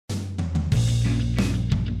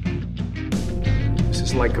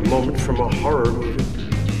It's like a moment from a horror movie.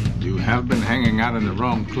 You have been hanging out in the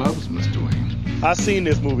wrong clubs, Mr. Wayne. I seen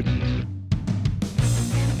this movie.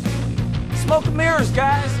 Smoke and mirrors,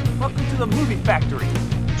 guys. Welcome to the movie factory.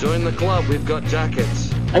 Join the club. We've got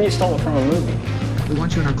jackets. And you stole it from a movie. We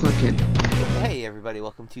want you in our club, kid. Hey, everybody.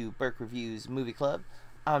 Welcome to Burke Reviews Movie Club.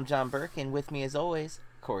 I'm John Burke, and with me, as always,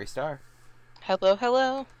 Corey Starr. Hello,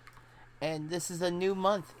 hello. And this is a new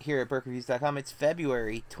month here at BurkeReviews.com. It's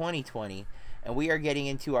February 2020, and we are getting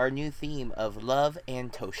into our new theme of Love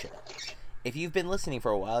Antosha. If you've been listening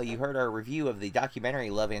for a while, you heard our review of the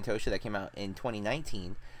documentary Love Antosha that came out in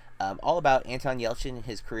 2019, all about Anton Yelchin and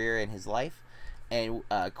his career and his life. And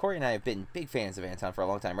Corey and I have been big fans of Anton for a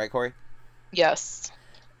long time, right, Corey? Yes.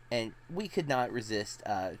 And we could not resist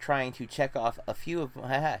trying to check off a few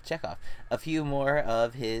more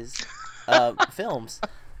of his films,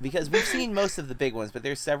 because we've seen most of the big ones, but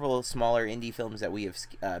there's several smaller indie films that we have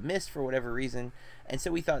missed for whatever reason, and so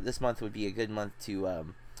we thought this month would be a good month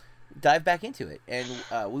to dive back into it. And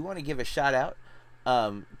we want to give a shout out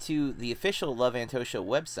to the official Love Antosha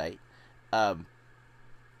website.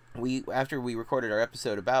 After we recorded our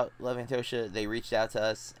episode about Love Antosha, they reached out to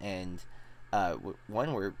us, and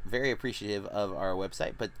we're very appreciative of our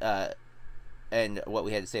website, but and what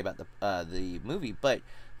we had to say about the movie. But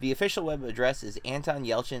the official web address is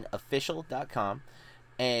AntonYelchinOfficial.com,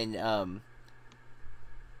 and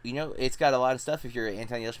it's got a lot of stuff if you're an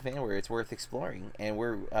Anton Yelchin fan where it's worth exploring, and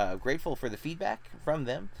we're grateful for the feedback from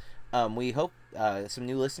them. We hope some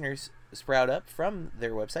new listeners sprout up from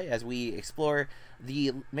their website as we explore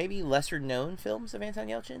the maybe lesser known films of Anton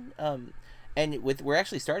Yelchin. And we're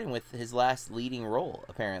actually starting with his last leading role,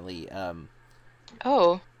 apparently.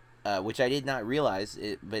 Which I did not realize,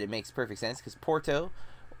 but it makes perfect sense, because Porto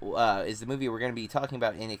is the movie we're going to be talking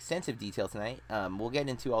about in extensive detail tonight. We'll get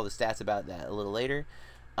into all the stats about that a little later.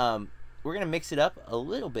 We're going to mix it up a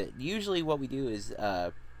little bit. Usually what we do is,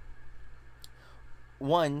 I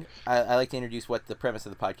like to introduce what the premise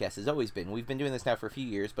of the podcast has always been. We've been doing this now for a few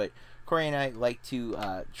years, but Corey and I like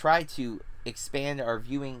to try to expand our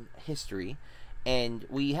viewing history, and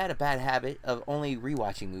we had a bad habit of only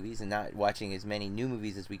rewatching movies and not watching as many new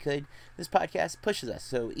movies as we could. This podcast pushes us,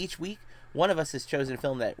 so each week one of us has chosen a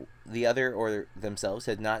film that the other or themselves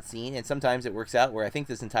had not seen, and sometimes it works out where I think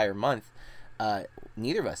this entire month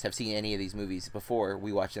neither of us have seen any of these movies before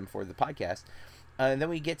we watch them for the podcast, and then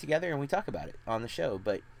we get together and we talk about it on the show.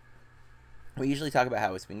 But we usually talk about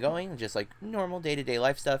how it's been going, just like normal day-to-day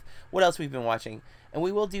life stuff, what else we've been watching, and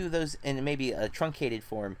we will do those in maybe a truncated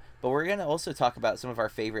form, but we're going to also talk about some of our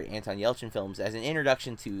favorite Anton Yelchin films as an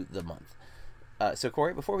introduction to the month. So,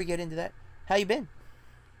 Corey, before we get into that, how you been?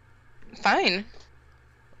 Fine.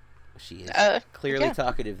 She is clearly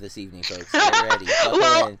talkative this evening, folks. Get ready.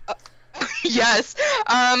 Well, yes.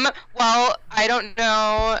 Well, I don't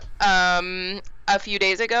know. A few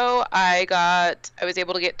days ago, I was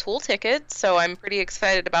able to get Tool tickets, so I'm pretty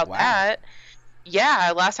excited about that.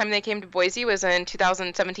 Yeah, last time they came to Boise was in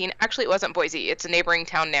 2017. Actually, it wasn't Boise. It's a neighboring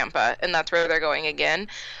town, Nampa, and that's where they're going again.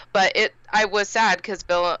 But I was sad because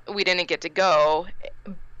we didn't get to go,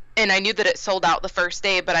 and I knew that it sold out the first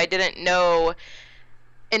day, but I didn't know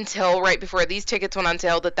until right before these tickets went on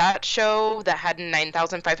sale that show that had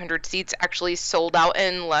 9,500 seats actually sold out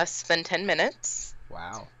in less than 10 minutes.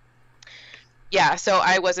 Wow. Yeah, so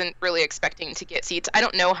I wasn't really expecting to get seats. I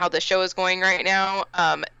don't know how the show is going right now.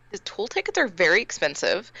 The Tool tickets are very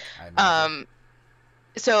expensive.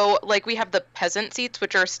 So, like, we have the peasant seats,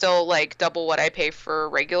 which are still, like, double what I pay for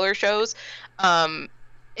regular shows. And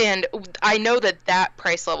I know that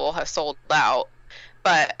price level has sold out.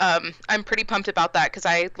 But I'm pretty pumped about that because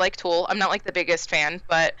I like Tool. I'm not, like, the biggest fan,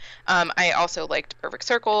 but I also liked Perfect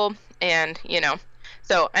Circle and,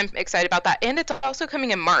 So I'm excited about that. And it's also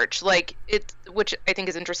coming in March, which I think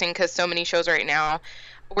is interesting because so many shows right now,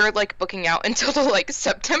 we're like booking out until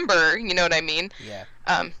September, you know what I mean? Yeah.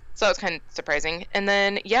 So it's kind of surprising. And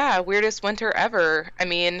then, weirdest winter ever. I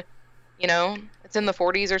mean, it's in the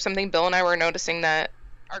 40s or something. Bill and I were noticing that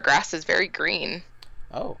our grass is very green.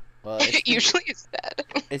 Oh, well. Usually it's dead.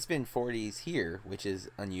 It's been 40s here, which is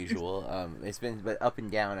unusual. It's been but up and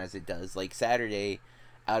down as it does. Like Saturday,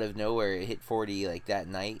 out of nowhere it hit 40 like that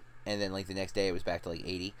night, and then like the next day it was back to like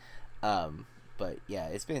 80. But yeah,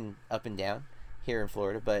 it's been up and down here in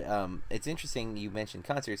Florida. But it's interesting you mentioned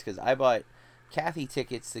concerts because I bought Kathy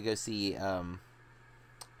tickets to go see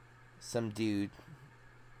some dude.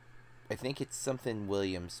 I think it's something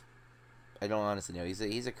Williams. I don't honestly know.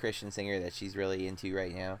 He's a Christian singer that she's really into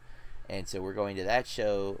right now, and so we're going to that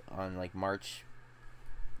show on like March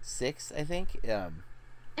 6th, I think. And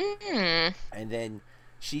then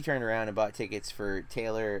she turned around and bought tickets for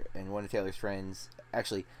Taylor and one of Taylor's friends,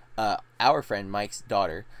 actually, our friend Mike's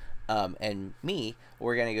daughter, and me.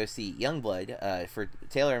 We're gonna go see Youngblood for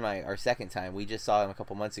Taylor and our second time. We just saw him a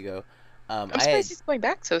couple months ago. I'm surprised he's going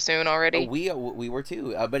back so soon already. We were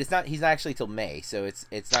too, but it's not. He's not actually till May, so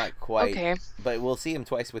it's not quite. Okay. But we'll see him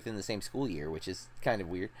twice within the same school year, which is kind of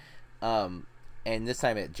weird. And this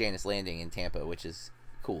time at Janice Landing in Tampa, which is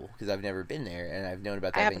cool because I've never been there and I've known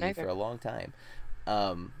about that venue for a long time.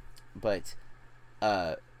 But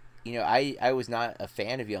I was not a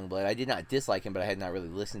fan of Youngblood. I did not dislike him, but I had not really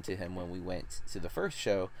listened to him when we went to the first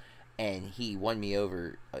show. And he won me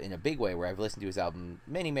over in a big way where I've listened to his album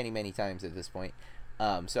many, many, many times at this point.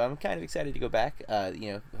 So I'm kind of excited to go back.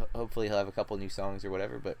 Hopefully he'll have a couple new songs or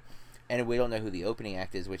whatever. And we don't know who the opening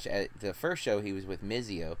act is, which at the first show he was with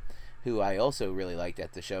Mizio, who I also really liked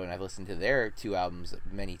at the show. And I've listened to their 2 albums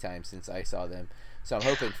many times since I saw them. So I'm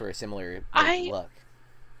hoping for a similar luck.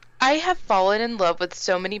 I have fallen in love with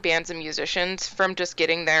so many bands and musicians from just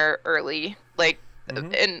getting there early. Like,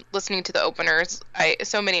 and listening to the openers,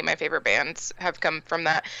 so many of my favorite bands have come from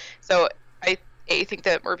that. So I think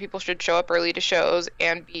that more people should show up early to shows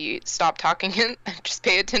and stop talking and just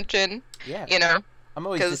pay attention. Yeah, I'm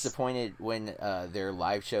always disappointed when their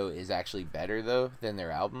live show is actually better though than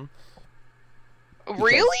their album.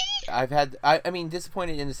 Really? I mean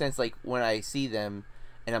disappointed in the sense like when I see them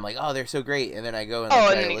and I'm like, oh, they're so great, and then I go and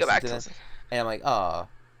and then you go back to them and I'm like, oh,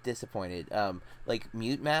 disappointed. Like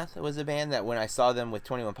Mute Math was a band that when I saw them with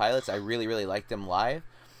 21 Pilots, I really, really liked them live,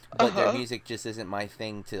 but their music just isn't my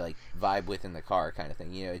thing to like vibe with in the car kind of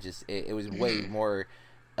thing. It was way more.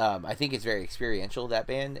 I think it's very experiential, that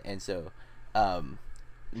band, and so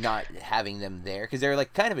not having them there because they're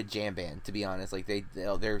like kind of a jam band, to be honest. Like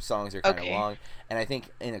their songs are kind of long, and I think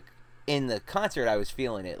in the concert I was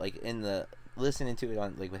feeling it. Like in the listening to it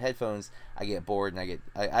on like with headphones, I get bored and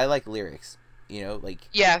I like lyrics.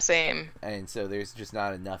 Yeah, same. And so there's just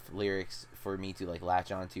not enough lyrics for me to like latch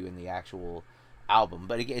onto in the actual album,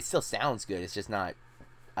 but it still sounds good. It's just not.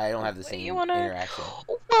 I don't have the same interaction.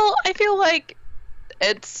 Well, I feel like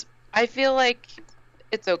it's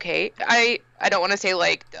okay. I don't want to say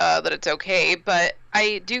like that it's okay, but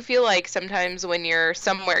I do feel like sometimes when you're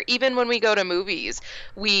somewhere, even when we go to movies,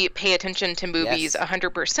 we pay attention to movies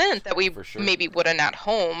 100% that we maybe wouldn't at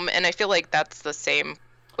home, and I feel like that's the same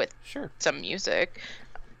with some music,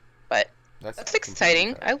 but that's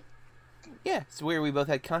exciting. It's weird we both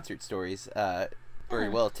had concert stories,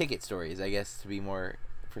 ticket stories, I guess, to be more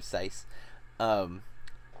precise. But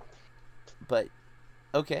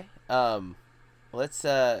okay, let's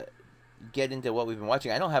get into what we've been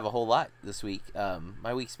watching. I don't have a whole lot this week.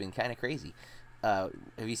 My week's been kind of crazy. Have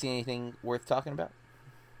you seen anything worth talking about?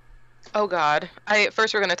 Oh God!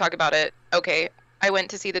 First we're going to talk about it. Okay. I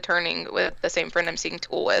went to see The Turning with the same friend I'm seeing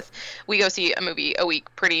Tool with. We go see a movie a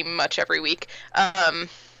week pretty much every week. And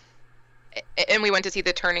we went to see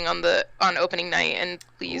The Turning on opening night, and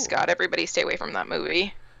please God, everybody stay away from that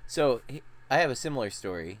movie. So I have a similar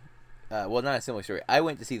story. Well, not a similar story. I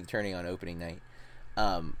went to see The Turning on opening night.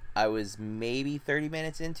 I was maybe 30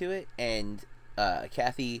 minutes into it, and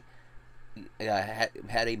Kathy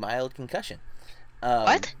had a mild concussion.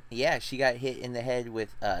 What? Yeah, she got hit in the head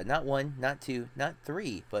with not 1, not 2, not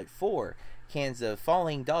 3, but 4 cans of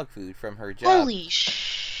falling dog food from her job. Holy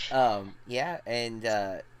sh! Yeah, and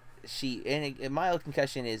a mild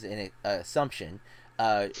concussion is an assumption.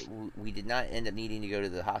 We did not end up needing to go to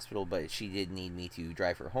the hospital, but she did need me to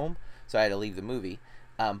drive her home, so I had to leave the movie.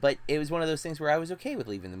 But it was one of those things where I was okay with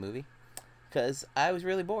leaving the movie because I was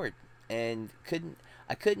really bored and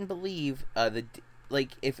couldn't believe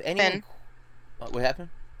if anyone. Finn. What happened?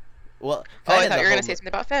 Well, I thought you were going to say something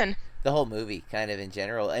about Finn. The whole movie, kind of in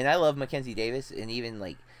general, and I love Mackenzie Davis, and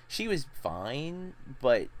even she was fine,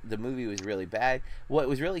 but the movie was really bad. What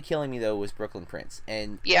was really killing me though was Brooklyn Prince,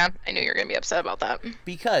 and yeah, I knew you were going to be upset about that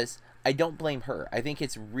because I don't blame her. I think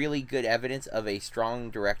it's really good evidence of a strong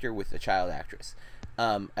director with a child actress.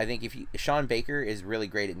 I think Sean Baker is really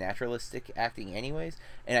great at naturalistic acting anyways,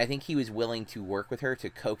 and I think he was willing to work with her to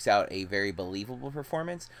coax out a very believable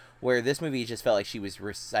performance, where this movie just felt like she was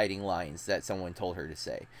reciting lines that someone told her to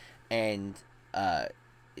say. And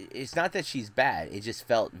it's not that she's bad, it just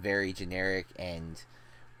felt very generic, and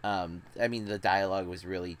the dialogue was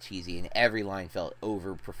really cheesy, and every line felt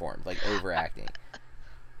overperformed, like overacting.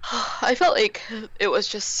 I felt like it was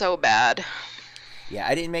just so bad. Yeah,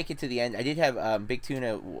 I didn't make it to the end. I did have Big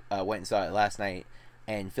Tuna went and saw it last night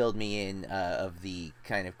and filled me in of the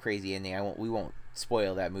kind of crazy ending. We won't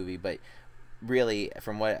spoil that movie, but really,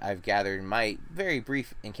 from what I've gathered in my very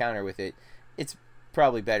brief encounter with it, it's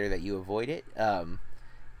probably better that you avoid it.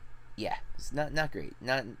 yeah, it's not great.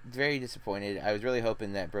 Not very disappointed. I was really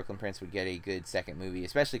hoping that Brooklyn Prince would get a good second movie,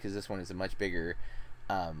 especially because this one is a much bigger,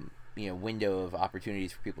 window of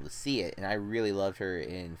opportunities for people to see it. And I really loved her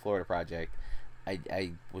in Florida Project.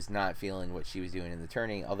 I was not feeling what she was doing in The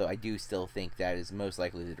Turning, although I do still think that is most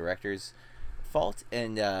likely the director's fault.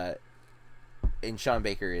 And Sean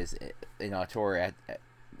Baker is an auteur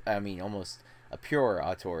almost a pure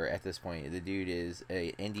auteur at this point. The dude is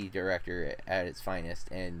an indie director at its finest,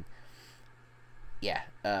 and yeah,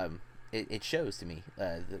 it shows to me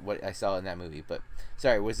what I saw in that movie. But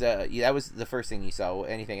sorry, that was the first thing you saw?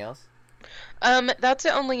 Anything else? That's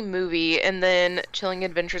the only movie, and then Chilling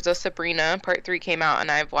Adventures of Sabrina Part 3 came out, and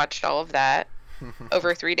I've watched all of that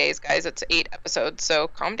over 3 days, guys. It's 8 episodes, so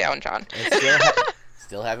calm down, John.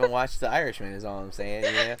 Still haven't watched The Irishman, is all I'm saying.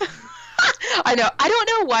 Yeah. I know. I don't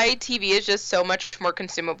know why TV is just so much more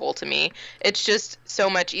consumable to me. It's just so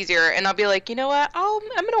much easier. And I'll be like, you know what? I'm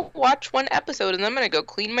going to watch one episode and then I'm going to go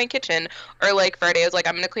clean my kitchen. Or like Friday, I was like,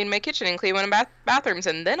 I'm going to clean my kitchen and clean one of bathrooms.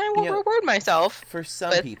 And then I will reward myself. For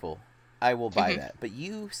some people, I will buy that. But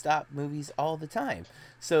you stop movies all the time.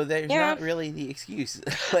 So there's not really the excuse.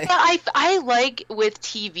 But I like with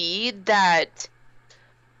TV that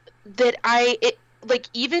like,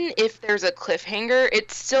 even if there's a cliffhanger,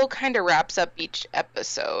 it still kind of wraps up each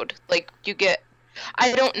episode. Like, you get...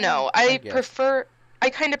 I don't know. I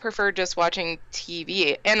kind of prefer just watching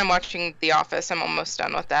TV. And I'm watching The Office. I'm almost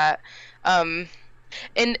done with that.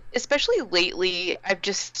 And especially lately, I've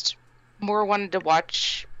just more wanted to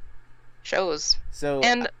watch shows. So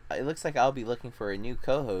it looks like I'll be looking for a new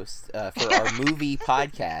co-host for our movie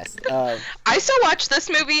podcast. I still watch this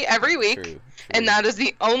movie every week, true. And that is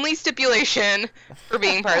the only stipulation for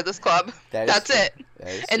being part of this club. That's it.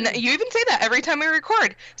 And you even say that every time we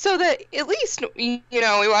record, so that at least we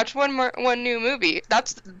watch one new movie.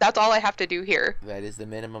 That's all I have to do here. That is the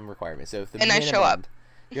minimum requirement. So if I show up,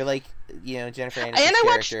 you're like Jennifer Aniston's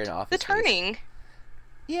character in Office The Turning.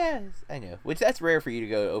 Yeah, I know. Which that's rare for you to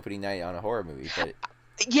go opening night on a horror movie, but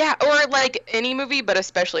yeah, or like any movie, but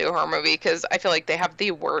especially a horror movie, because I feel like they have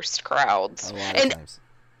the worst crowds. A lot of times.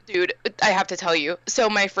 Dude, I have to tell you. So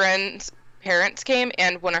my friend's parents came,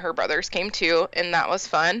 and one of her brothers came too, and that was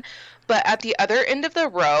fun. But at the other end of the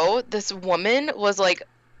row, this woman was like,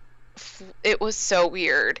 it was so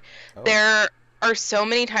weird. Oh. There are so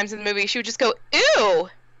many times in the movie she would just go, ew,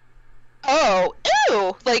 oh,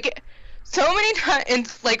 ew, like so many times,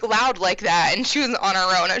 and like loud like that, and she was on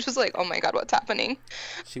her own. I was just like, oh my god, what's happening?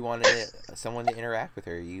 She wanted someone to interact with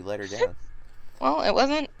her. You let her down. Well, it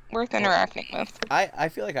wasn't worth interacting with. I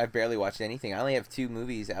feel like I've barely watched anything. I only have 2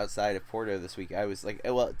 movies outside of Porto this week. I was like,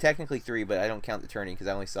 well, technically 3, but I don't count The Turning because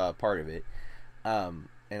I only saw a part of it. And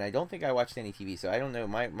I don't think I watched any TV, so I don't know.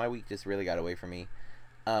 My week just really got away from me.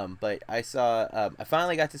 But I saw, I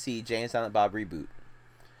finally got to see Jay and Silent Bob Reboot.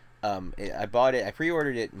 I bought it, I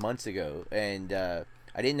pre-ordered it months ago, and I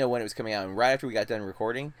didn't know when it was coming out. And right after we got done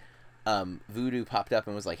recording, Vudu popped up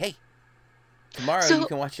and was like, hey, tomorrow you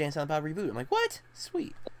can watch Jay and Silent Bob Reboot. I'm like, what?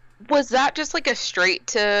 Sweet. Was that just like a straight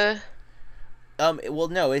to... Well,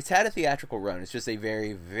 no, it's had a theatrical run. It's just a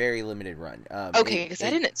very, very limited run. Okay, because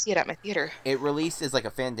I didn't see it at my theater. It released as like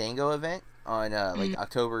a Fandango event on like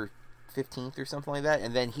October 15th or something like that,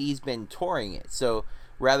 and then he's been touring it. So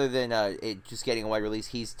rather than it just getting a wide release,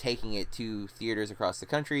 he's taking it to theaters across the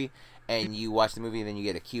country, and you watch the movie, and then you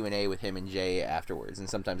get a Q&A with him and Jay afterwards, and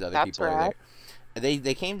sometimes other people are there.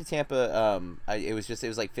 They came to Tampa. It was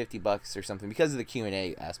like $50 or something because of the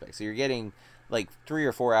Q&A aspect. So you're getting like 3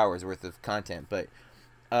 or 4 hours worth of content, but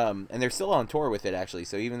and they're still on tour with it actually.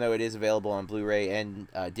 So even though it is available on Blu-ray and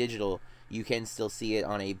digital, you can still see it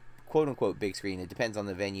on a quote unquote big screen. It depends on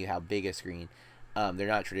the venue how big a screen. They're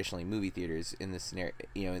not traditionally movie theaters in this scenario,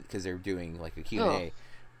 because they're doing like a Q&A.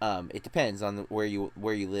 Oh. It depends on where you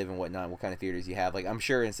live and whatnot, what kind of theaters you have. Like I'm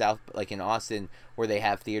sure in in Austin, where they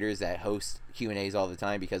have theaters that host Q&As all the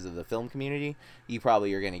time because of the film community, you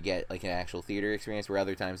probably are going to get like an actual theater experience. Where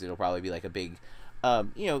other times it'll probably be like a big,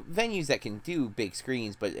 venues that can do big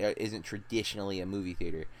screens, but isn't traditionally a movie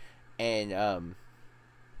theater. And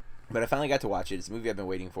but I finally got to watch it. It's a movie I've been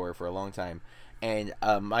waiting for a long time, and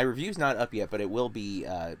my review's not up yet, but it will be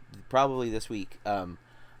probably this week.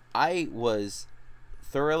 I was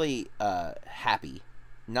thoroughly happy.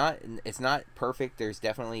 It's not perfect. There's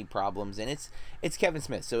definitely problems, and it's Kevin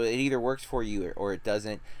Smith, so it either works for you or it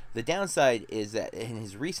doesn't. The downside is that in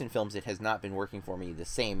his recent films, it has not been working for me the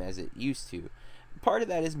same as it used to. Part of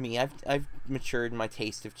that is me. I've matured, and my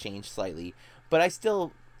tastes have changed slightly, but I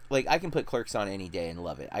still I can put Clerks on any day and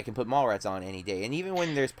love it. I can put Mallrats on any day, and even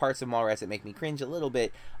when there's parts of Mallrats that make me cringe a little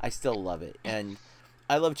bit, I still love it. And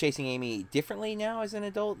I love Chasing Amy differently now as an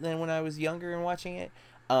adult than when I was younger and watching it.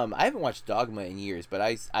 I haven't watched Dogma in years, but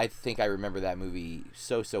I think I remember that movie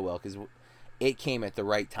so well because it came at the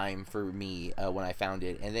right time for me when I found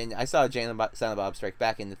it. And then I saw Silent Bob Strike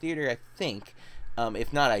Back in the theater, I think.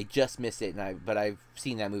 If not, I just missed it, but I've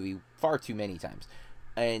seen that movie far too many times.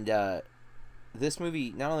 And this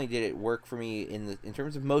movie, not only did it work for me in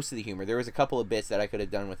terms of most of the humor, there was a couple of bits that I could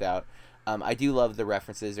have done without. I do love the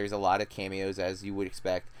references. There's a lot of cameos, as you would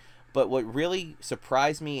expect. But what really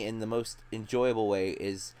surprised me in the most enjoyable way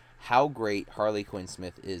is how great Harley Quinn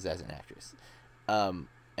Smith is as an actress. And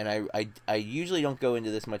I usually don't go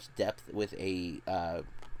into this much depth with a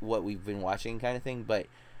what we've been watching kind of thing, but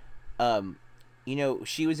you know,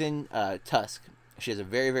 she was in Tusk. She has a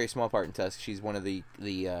very, very small part in Tusk. She's one of the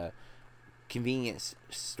convenience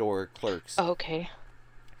store clerks. Oh, okay.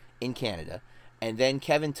 In Canada. And then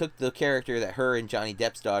Kevin took the character that her and Johnny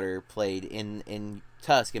Depp's daughter played in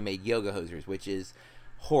Tusk and made Yoga Hosers, which is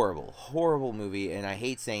horrible movie. And I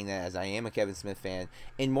hate saying that, as I am a Kevin Smith fan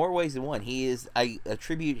in more ways than one. I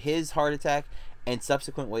attribute his heart attack and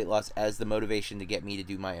subsequent weight loss as the motivation to get me to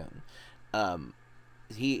do my own.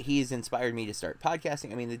 He's inspired me to start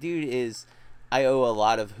podcasting. I mean, the dude is, I owe a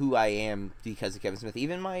lot of who I am because of Kevin Smith.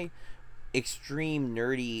 Even my extreme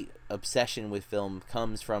nerdy obsession with film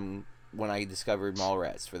comes from when I discovered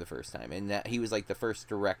Mallrats for the first time, and that he was like the first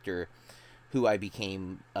director who I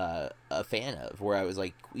became a fan of, where I was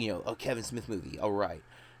like, you know, a Kevin Smith movie, all right.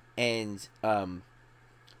 And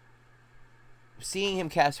seeing him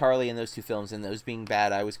cast Harley in those two films and those being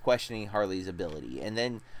bad, I was questioning Harley's ability. And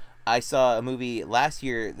then I saw a movie last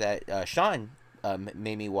year that Sean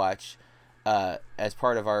made me watch as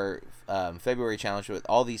part of our February challenge with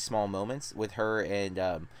all these small moments with her,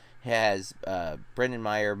 and has Brendan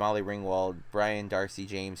Meyer, Molly Ringwald, Brian Darcy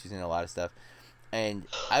James, who's in a lot of stuff. And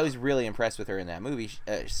I was really impressed with her in that movie.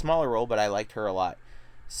 Smaller role, but I liked her a lot.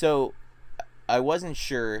 So I wasn't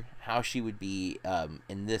sure how she would be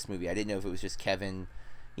in this movie. I didn't know if it was just Kevin,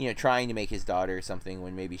 you know, trying to make his daughter something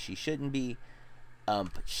when maybe she shouldn't be.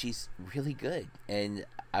 But she's really good, and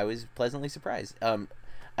I was pleasantly surprised. I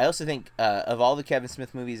also think of all the Kevin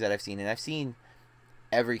Smith movies that I've seen, and I've seen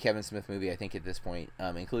every Kevin Smith movie, I think, at this point,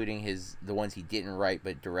 including the ones he didn't write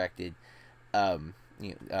but directed, Zack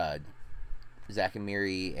and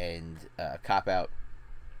Miri and Cop Out.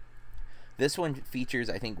 This one features,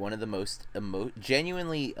 I think, one of the most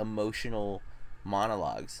genuinely emotional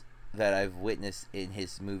monologues that I've witnessed in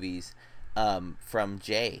his movies, from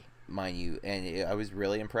Jay, mind you, and I was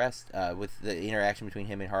really impressed with the interaction between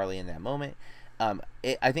him and Harley in that moment.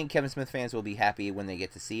 I think Kevin Smith fans will be happy when they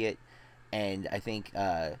get to see it, and I think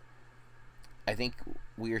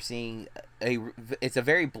we are seeing it's a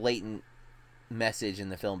very blatant message in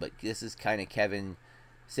the film, but this is kind of Kevin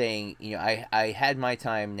saying, you know, I had my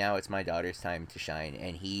time, now it's my daughter's time to shine,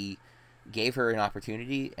 and he gave her an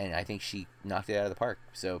opportunity, and I think she knocked it out of the park.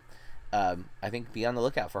 So I think be on the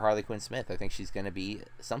lookout for Harley Quinn Smith. I think she's going to be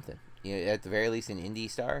something, you know, at the very least an indie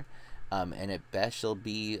star, and at best she'll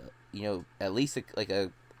be, you know, at least a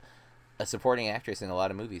supporting actress in a lot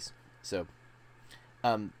of movies. So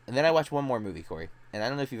and then I watched one more movie, Corey, and I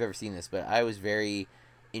don't know if you've ever seen this, but I was very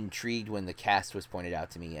intrigued when the cast was pointed out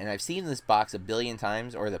to me, and I've seen this box a billion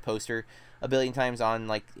times, or the poster a billion times on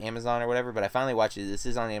like Amazon or whatever, but I finally watched it. This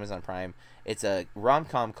is on Amazon Prime. It's a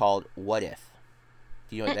rom-com called What If.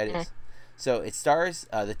 Do you know what that is? So it stars,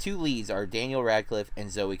 the two leads are Daniel Radcliffe and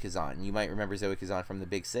Zoe Kazan. You might remember Zoe Kazan from The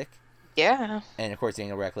Big Sick. Yeah. And of course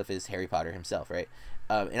Daniel Radcliffe is Harry Potter himself, right?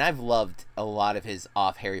 And I've loved a lot of his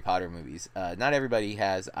off Harry Potter movies. Not everybody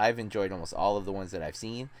has. I've enjoyed almost all of the ones that I've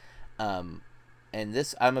seen. And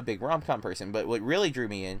this, I'm a big rom-com person, but what really drew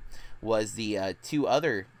me in was the two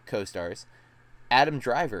other co-stars, Adam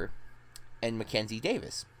Driver and Mackenzie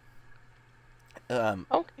Davis.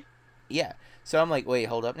 Okay. Yeah. So I'm like, wait,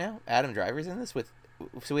 hold up now? Adam Driver's in this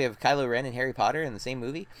so we have Kylo Ren and Harry Potter in the same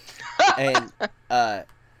movie? And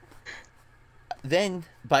then,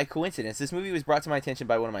 by coincidence, this movie was brought to my attention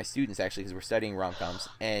by one of my students, actually, because we're studying rom-coms,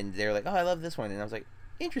 and they were like, oh, I love this one, and I was like,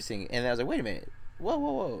 interesting, and I was like, wait a minute,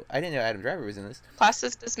 whoa, I didn't know Adam Driver was in this. Class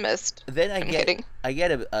is dismissed. Then I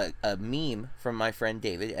get a meme from my friend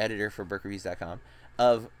David, editor for BurkeReviews.com,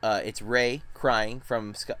 of it's Rey crying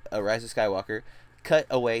from Rise of Skywalker, cut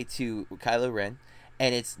away to Kylo Ren,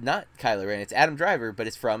 and it's not Kylo Ren, it's Adam Driver, but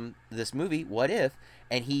it's from this movie, What If,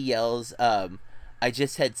 and he yells, I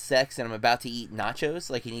just had sex and I'm about to eat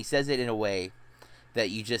nachos, like, and he says it in a way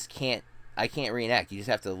that you just can't reenact, you just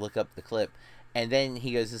have to look up the clip. And then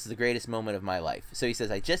he goes, this is the greatest moment of my life. So he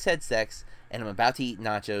says, I just had sex, and I'm about to eat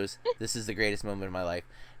nachos. This is the greatest moment of my life.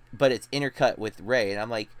 But it's intercut with Rey. And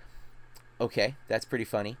I'm like, okay, that's pretty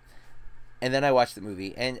funny. And then I watched the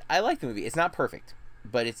movie, and I like the movie. It's not perfect,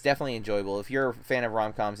 but it's definitely enjoyable. If you're a fan of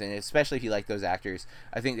rom-coms, and especially if you like those actors,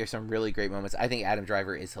 I think there's some really great moments. I think Adam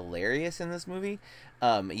Driver is hilarious in this movie.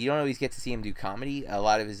 You don't always get to see him do comedy. A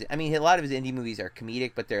lot of his indie movies are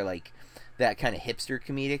comedic, but they're like that kind of hipster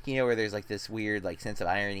comedic, where there's like this weird like sense of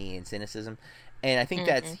irony and cynicism. And I think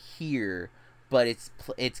that's here, but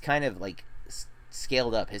it's kind of like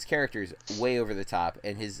scaled up. His character's way over the top,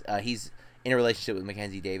 and he's in a relationship with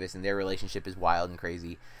Mackenzie Davis, and their relationship is wild and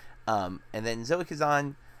crazy. And then Zoe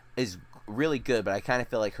Kazan is really good, but I kind of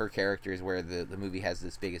feel like her character is where the movie has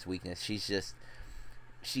this biggest weakness.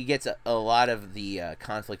 She gets a lot of the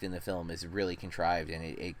conflict in the film is really contrived, and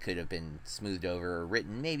it could have been smoothed over or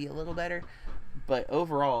written maybe a little better. But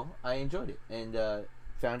overall, I enjoyed it and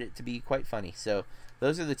found it to be quite funny. So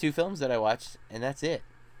those are the 2 films that I watched, and that's it.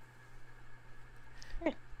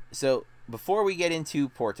 So before we get into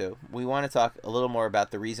Porto, we want to talk a little more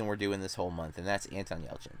about the reason we're doing this whole month, and that's Anton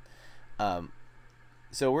Yelchin.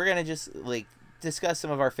 So we're going to just discuss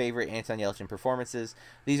some of our favorite Anton Yelchin performances.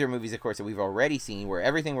 These are movies, of course, that we've already seen, where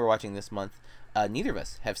everything we're watching this month, neither of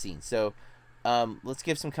us have seen. So let's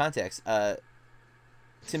give some context. To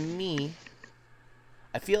me,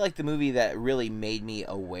 I feel like the movie that really made me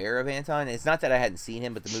aware of Anton, it's not that I hadn't seen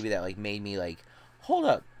him, but the movie that made me hold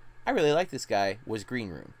up, I really like this guy, was Green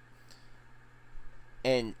Room.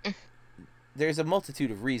 And there's a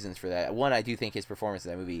multitude of reasons for that. One, I do think his performance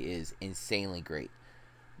in that movie is insanely great.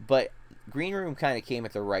 But Green Room kind of came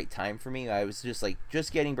at the right time for me. I was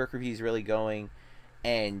just getting Burke Reviews really going,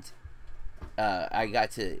 and I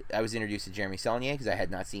was introduced to Jeremy Saulnier because I had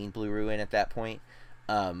not seen Blue Ruin at that point.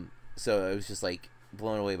 So I was just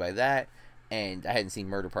blown away by that, and I hadn't seen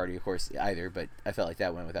Murder Party, of course, either. But I felt like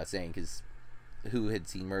that went without saying, because who had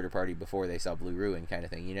seen Murder Party before they saw Blue Ruin, kind of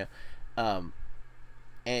thing,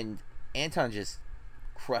 And Anton just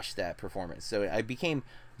crushed that performance. So I became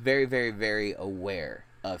very, very, very aware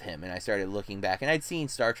of him, and I started looking back. And I'd seen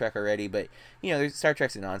Star Trek already, but Star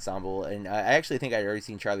Trek's an ensemble, and I actually think I'd already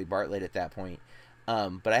seen Charlie Bartlett at that point.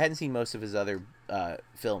 But I hadn't seen most of his other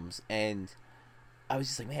films, and I was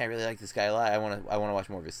just like, man, I really like this guy a lot. I want to watch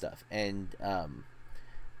more of his stuff. And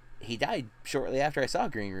he died shortly after I saw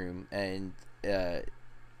Green Room, and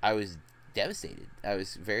I was devastated. I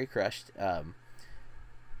was very crushed.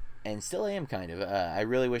 And still am, kind of. I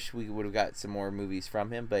really wish we would have got some more movies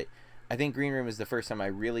from him, but I think Green Room is the first time I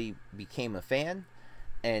really became a fan,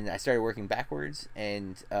 and I started working backwards,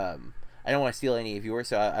 and I don't want to steal any of yours,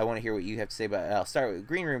 so I want to hear what you have to say about it. I'll start with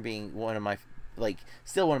Green Room being one of my,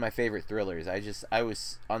 still one of my favorite thrillers. I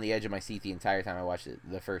was on the edge of my seat the entire time I watched it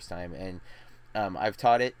the first time, and I've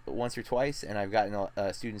taught it once or twice, and I've gotten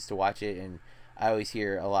students to watch it, and I always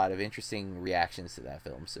hear a lot of interesting reactions to that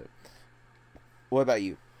film. So, what about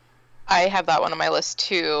you? I have that one on my list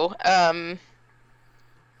too.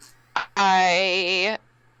 I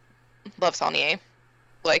love Saulnier,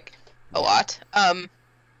 a lot. One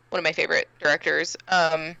of my favorite directors.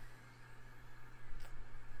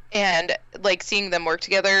 And seeing them work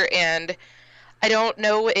together, and I don't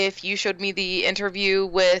know if you showed me the interview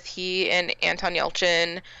with he and Anton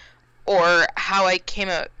Yelchin, or how I came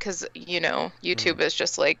out, because YouTube is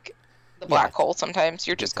just the black hole. Sometimes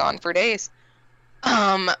you're just gone for days.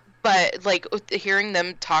 But hearing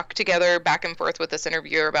them talk together back and forth with this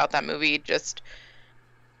interviewer about that movie just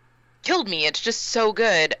killed me. It's just so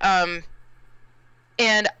good. And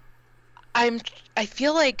I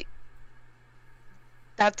feel like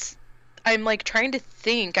I'm trying to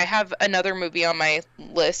think. I have another movie on my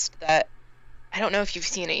list that I don't know if you've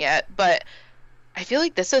seen it yet, but I feel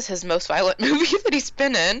like this is his most violent movie that he's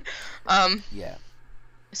been in. Yeah.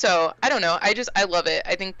 So, I don't know. I love it.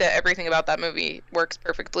 I think that everything about that movie works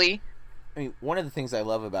perfectly. I mean, one of the things I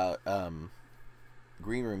love about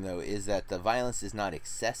Green Room, though, is that the violence is not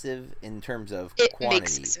excessive in terms of quantity. It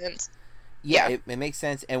makes sense. Yeah, it makes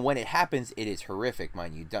sense. And when it happens, it is horrific,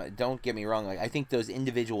 mind you. Don't get me wrong. I think those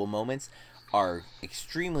individual moments are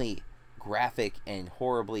extremely graphic and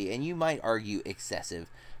horribly, and you might argue, excessive.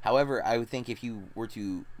 However, I would think if you were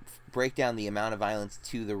to break down the amount of violence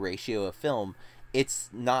to the ratio of film, it's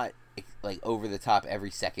not over the top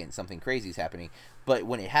every second something crazy is happening, but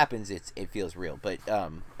when it happens, it feels real. But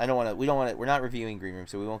we're not reviewing Green Room,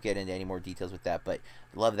 so we won't get into any more details with that. But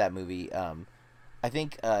love that movie. I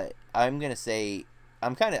think I'm gonna say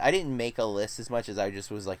I didn't make a list as much as I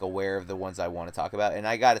just was aware of the ones I want to talk about, and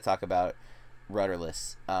I got to talk about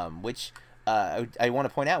Rudderless, which I want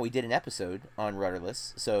to point out we did an episode on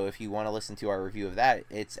Rudderless, so if you want to listen to our review of that,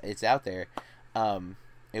 it's out there.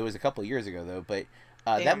 It was a couple of years ago, though, but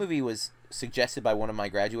that movie was suggested by one of my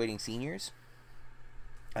graduating seniors.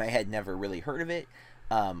 I had never really heard of it.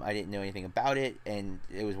 I didn't know anything about it, and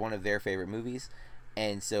it was one of their favorite movies.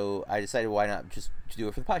 And so I decided, why not just do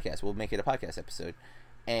it for the podcast? We'll make it a podcast episode.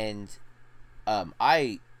 And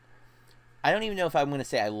I don't even know if I'm going to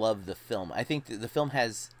say I love the film. I think the film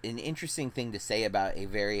has an interesting thing to say about a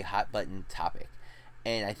very hot button topic.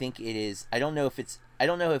 And I think it is, I don't know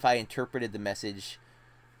if I interpreted the message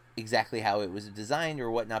exactly how it was designed or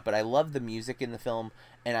whatnot, but I love the music in the film,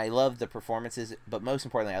 and I love the performances, but most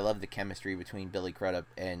importantly, I love the chemistry between Billy Crudup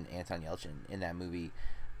and Anton Yelchin in that movie.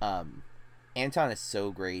 Anton is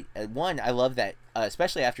so great. One, I love that,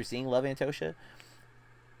 especially after seeing Love, Antosha,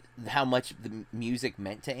 how much the music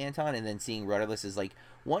meant to Anton, and then seeing Rudderless is like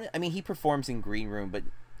one. I mean, he performs in Green Room, but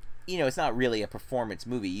you know, it's not really a performance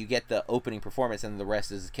movie. You get the opening performance, and the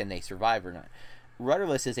rest is can they survive or not.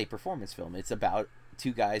 Rudderless is a performance film. It's about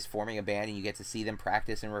two guys forming a band, and you get to see them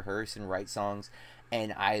practice and rehearse and write songs,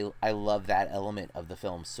 and I love that element of the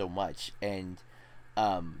film so much. And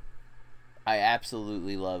I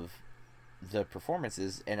absolutely love the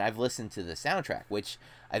performances, and I've listened to the soundtrack, which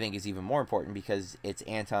I think is even more important because it's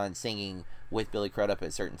Anton singing with Billy Crudup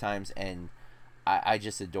at certain times, and I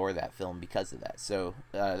just adore that film because of that. So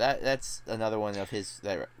that's another one of his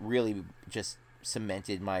that really just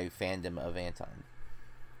cemented my fandom of Anton.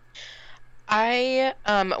 I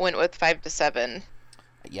went with 5 to 7.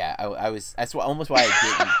 Yeah, I was. That's almost why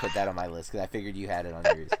I didn't put that on my list, because I figured you had it on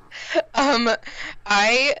yours.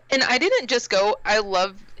 I didn't just go. I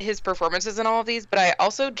love his performances in all of these, but I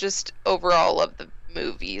also just overall love the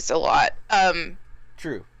movies a lot.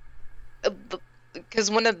 True.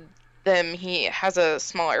 Because one of them, he has a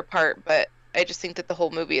smaller part, but I just think that the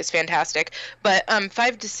whole movie is fantastic. But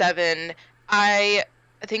 5 to 7, I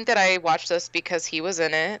think that I watched this because he was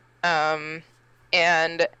in it,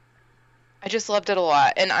 and I just loved it a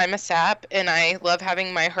lot. And I'm a sap, and I love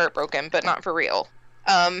having my heart broken, but not for real.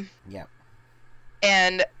 Yeah.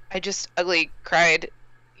 And I just ugly cried.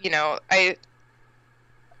 You know, I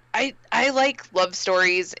like love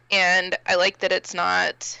stories, and I like that it's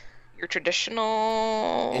not your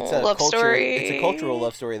traditional love story. It's a cultural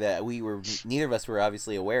love story that neither of us were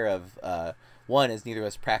obviously aware of. One is neither of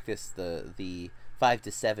us practiced the 5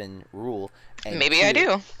 to 7 rule. And maybe two, I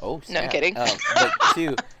do. Oh, snap. No, I'm kidding. But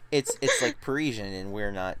two, it's like Parisian, and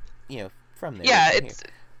we're not, from there. Yeah,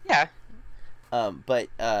 yeah. But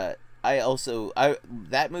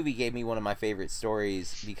that movie gave me one of my favorite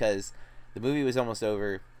stories because the movie was almost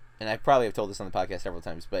over, and I probably have told this on the podcast several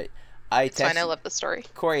times, but it's fine, I love the story.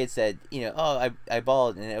 Corey had said, I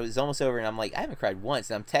bawled, and it was almost over, and I'm like, I haven't cried once,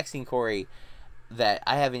 and I'm texting Corey that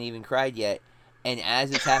I haven't even cried yet, and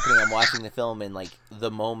as it's happening, I'm watching the film, and like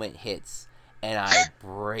the moment hits, and I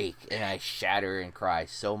break, and I shatter and cry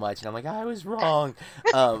so much, and I'm like, I was wrong.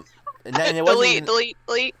 And it wasn't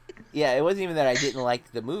delete. Yeah, it wasn't even that I didn't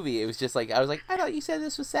like the movie. It was just like I was like, I thought you said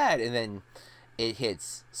this was sad, and then it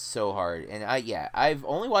hits so hard. And I've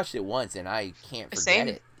only watched it once, and I can't forget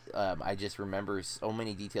it. I just remember so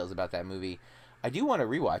many details about that movie. I do want to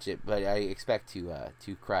rewatch it, but I expect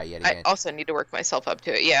to cry yet again. I also need to work myself up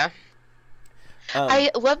to it. Yeah. I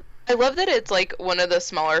love that it's like one of the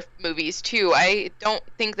smaller movies too. I don't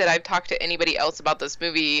think that I've talked to anybody else about this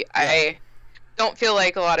movie. Yeah. I don't feel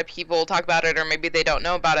like a lot of people talk about it, or maybe they don't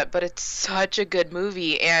know about it, but it's such a good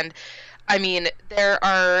movie. And I mean, there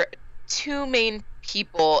are 2 main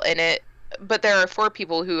people in it, but there are 4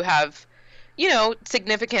 people who have,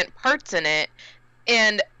 significant parts in it.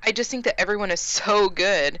 And I just think that everyone is so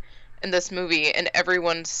good in this movie, and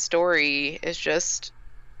everyone's story is just,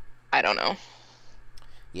 I don't know.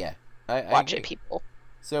 Yeah. Watch it, people.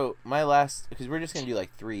 So my last, because we're just going to do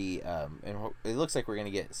like 3, and it looks like we're going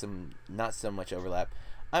to get some, not so much overlap.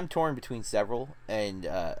 I'm torn between several, and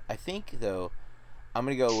I think, though, I'm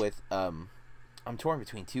going to go with, I'm torn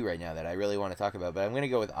between 2 right now that I really want to talk about, but I'm going to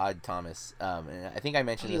go with Odd Thomas. And I think I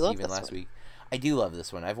mentioned this even last week. I do love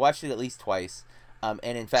this one. I've watched it at least twice.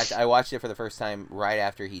 And in fact, I watched it for the first time right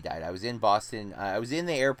after he died. I was in Boston. I was in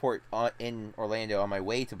the airport in Orlando on my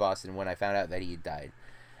way to Boston when I found out that he had died.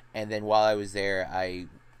 And then while I was there, I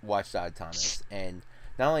watched Odd Thomas. And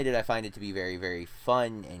not only did I find it to be very, very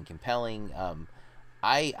fun and compelling,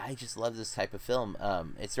 I just love this type of film.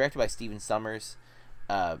 It's directed by Stephen Sommers.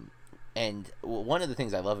 And one of the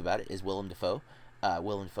things I love about it is Willem Dafoe.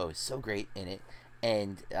 Willem Dafoe is so great in it.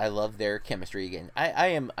 And I love their chemistry again.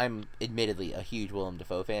 I'm admittedly a huge Willem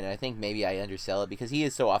Dafoe fan, and I think maybe I undersell it because he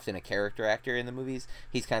is so often a character actor in the movies.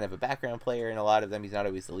 He's kind of a background player in a lot of them. He's not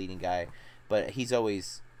always the leading guy, but he's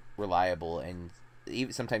always reliable, and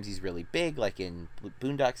even sometimes he's really big, like in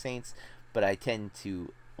Boondock Saints. But I tend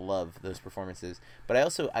to love those performances. But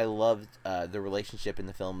I loved the relationship in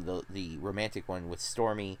the film, the romantic one with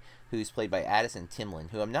Stormy, who's played by Addison Timlin,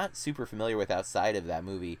 who I'm not super familiar with outside of that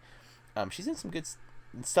movie. She's in some good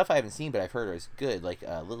stuff I haven't seen, but I've heard is good. Like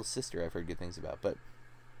Little Sister, I've heard good things about. But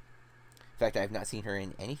in fact, I've not seen her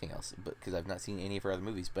in anything else, but because I've not seen any of her other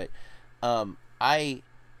movies. But I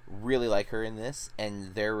really like her in this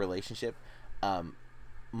and their relationship.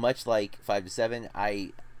 Much like 5 to 7,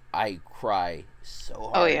 I cry so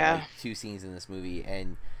hard. Oh, yeah. Like, 2 scenes in this movie,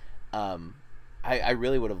 and I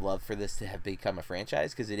really would have loved for this to have become a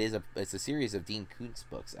franchise, because it's a series of Dean Koontz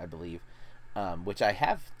books, I believe, which I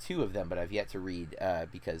have 2 of them, but I've yet to read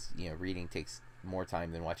because reading takes more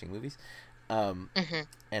time than watching movies, and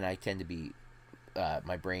I tend to be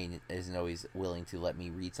my brain isn't always willing to let me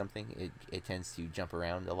read something. It tends to jump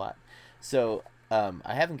around a lot, so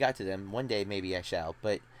I haven't got to them. One day maybe I shall,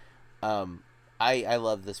 but I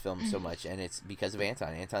love this film so much, and it's because of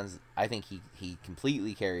Anton. I think he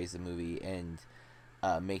completely carries the movie and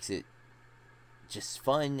makes it just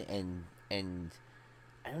fun, and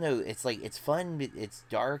I don't know, it's like, it's fun, it's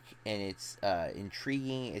dark, and it's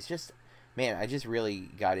intriguing. It's just, man, I just really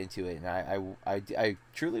got into it, and I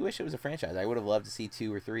truly wish it was a franchise. I would have loved to see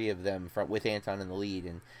 2 or 3 of them with Anton in the lead,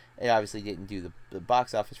 and it obviously didn't do the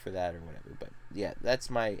box office for that or whatever. But yeah, that's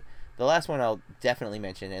the last one I'll definitely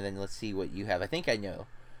mention, and then let's see what you have. I think I know,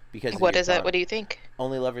 because what is it? What do you think?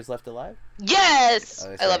 Only Lovers Left Alive. Yes,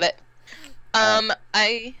 I love it.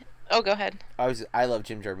 Go ahead. I love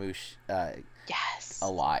Jim Jarmusch. Yes. A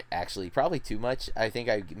lot, actually, probably too much. I think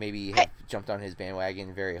I maybe have jumped on his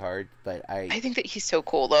bandwagon very hard, but I think that he's so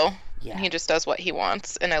cool though. Yeah. He just does what he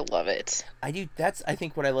wants, and I love it. I do. That's, I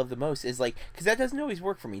think, what I love the most is, like, because that doesn't always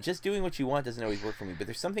work for me. Just doing what you want doesn't always work for me. But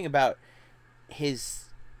there's something about his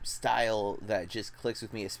style that just clicks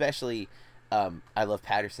with me. Especially, I love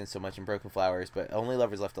Patterson so much in Broken Flowers, but Only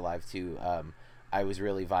Lovers Left Alive too. I was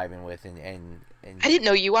really vibing with, and I didn't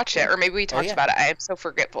know you watched it, or maybe we talked about it. I am so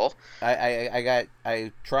forgetful.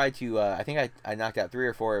 I tried to. I think I knocked out 3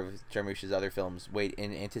 or 4 of Jarmusch's other films.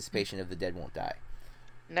 In anticipation of The Dead Won't Die.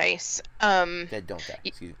 Nice. Dead Don't Die.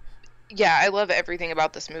 Excuse me. Yeah, I love everything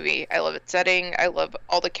about this movie. I love its setting. I love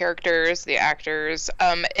all the characters, the actors.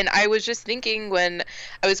 And I was just thinking when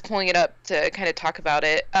I was pulling it up to kind of talk about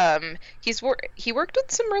it, he worked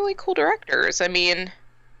with some really cool directors. I mean,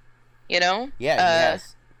 Yeah,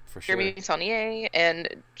 yes, for sure. Jeremy Saulnier,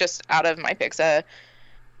 and just out of my picks, Jim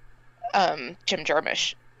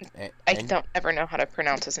Jarmusch. I don't ever know how to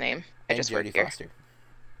pronounce his name. I just wrote here. Foster.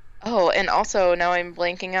 Oh, and also now I'm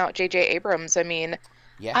blanking out J.J. Abrams. I mean,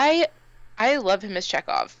 yeah. I love him as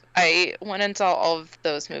Chekhov. I went and saw all of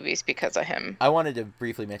those movies because of him. I wanted to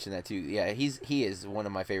briefly mention that too. Yeah, he is one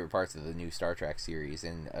of my favorite parts of the new Star Trek series,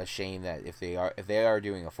 and a shame that if they are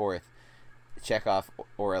doing a 4th, Chekhov,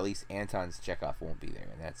 or at least Anton's Chekhov, won't be there,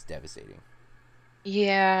 and that's devastating.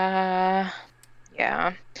 Yeah.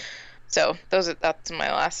 So that's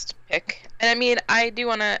my last pick, and I mean, I do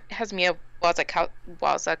want to Hazmia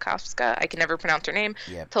Wasikowska. I can never pronounce her name.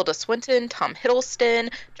 Yep. Tilda Swinton, Tom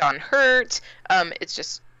Hiddleston, John Hurt. It's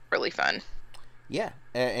just really fun. Yeah,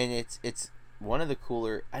 and it's one of the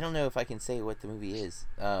cooler. I don't know if I can say what the movie is.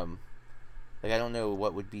 I don't know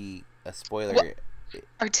what would be a spoiler. Well,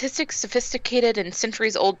 artistic, sophisticated, and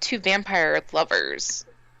centuries-old 2 vampire lovers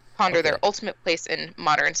ponder their ultimate place in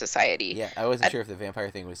modern society. Yeah, I wasn't sure if the vampire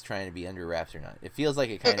thing was trying to be under wraps or not. It feels like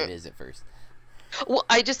it kind of is at first. Well,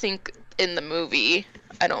 I just think in the movie,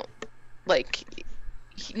 I don't, like,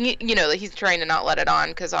 he's trying to not let it on,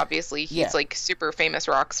 because obviously he's, like, super famous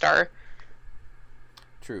rock star.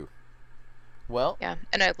 True. Well... Yeah,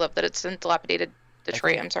 and I love that it's in dilapidated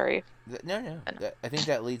Detroit. I'm sorry. No. I think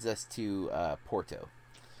that leads us to Porto.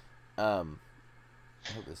 I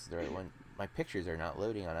hope this is the right one. My pictures are not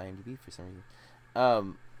loading on IMDb for some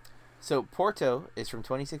reason. So Porto is from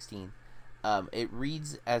 2016. It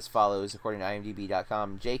reads as follows, according to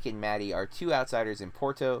IMDb.com. Jake and Maddie are 2 outsiders in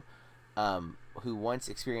Porto who once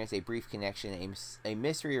experienced a brief connection. A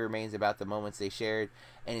mystery remains about the moments they shared,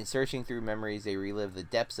 and in searching through memories, they relive the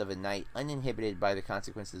depths of a night uninhibited by the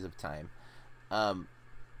consequences of time.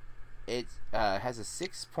 It has a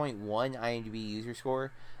 6.1 IMDb user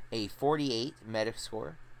score, a 48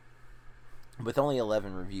 Metascore, with only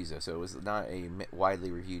 11 reviews, though, so it was not a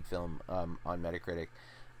widely reviewed film on Metacritic.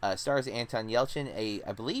 Stars Anton Yelchin,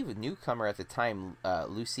 I believe a newcomer at the time,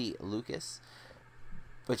 Lucy Lucas,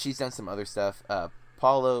 but she's done some other stuff.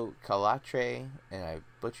 Paulo Calatre, and I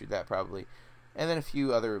butchered that probably, and then a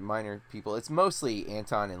few other minor people. It's mostly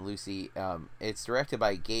Anton and Lucy. It's directed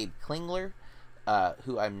by Gabe Klingler,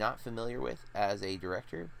 who I'm not familiar with as a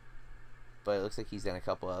director, but it looks like he's done a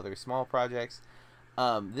couple other small projects.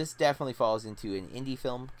 This definitely falls into an indie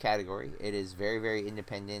film category. It is very, very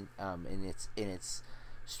independent in its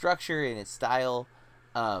structure, in its style,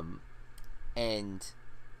 and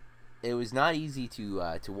it was not easy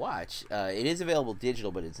to watch. It is available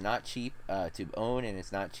digital, but it's not cheap to own, and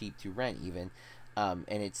it's not cheap to rent even. And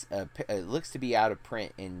it looks to be out of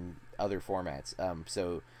print in other formats.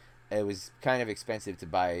 So it was kind of expensive to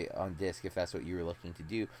buy on disc if that's what you were looking to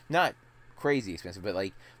do. Not crazy expensive, but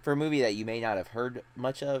like for a movie that you may not have heard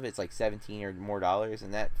much of, it's like $17 or more,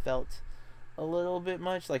 and that felt a little bit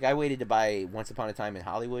much. Like I waited to buy Once Upon a Time in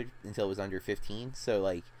Hollywood until it was under 15. So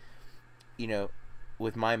like, you know,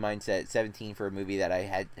 with my mindset, 17 for a movie that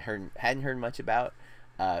I hadn't heard much about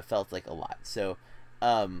felt like a lot. So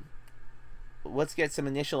let's get some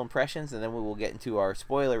initial impressions, and then we will get into our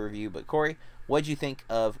spoiler review. But Corey, what'd you think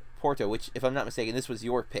of Porto? Which, if I'm not mistaken, this was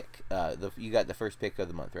your pick. You got the first pick of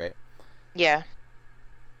the month, right? Yeah.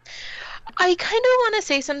 I kind of want to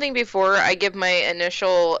say something before I give my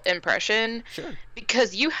initial impression. Sure.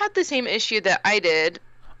 Because you had the same issue that I did.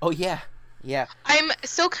 Oh, yeah. Yeah. I'm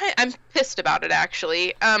pissed about it,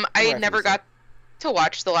 actually. I never got to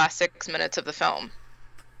watch the last 6 minutes of the film.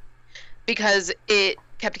 Because it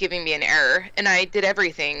kept giving me an error. And I did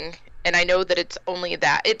everything. And I know that it's only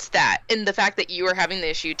that. It's that. And the fact that you are having the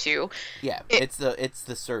issue, too. Yeah. It's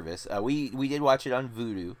the service. We did watch it on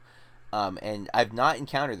Vudu. And I've not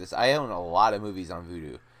encountered this. I own a lot of movies on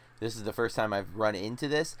Vudu. This is the first time I've run into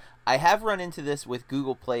this. I have run into this with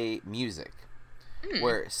Google Play Music,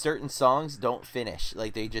 where certain songs don't finish.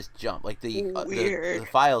 Like, they just jump. Like, the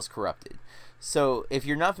file's corrupted. So, if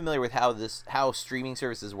you're not familiar with how streaming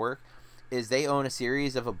services work, is they own a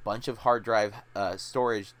series of a bunch of hard drive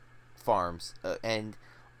storage farms. And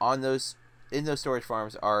in those storage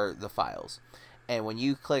farms are the files. And when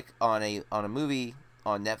you click on a movie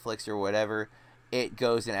on Netflix or whatever, it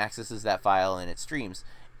goes and accesses that file and it streams.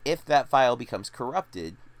 If that file becomes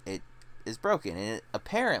corrupted, it is broken. And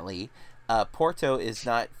apparently, Porto is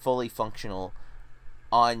not fully functional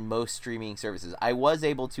on most streaming services. I was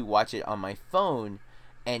able to watch it on my phone,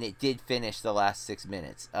 and it did finish the last 6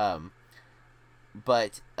 minutes.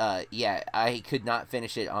 But I could not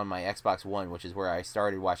finish it on my Xbox One, which is where I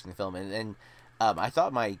started watching the film. And then I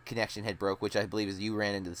thought my connection had broke, which I believe is you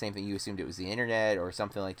ran into the same thing. You assumed it was the internet or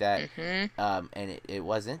something like that. Mm-hmm. And it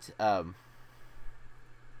wasn't.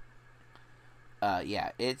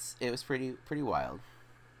 It was pretty wild.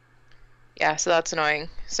 Yeah, so that's annoying.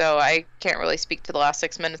 So I can't really speak to the last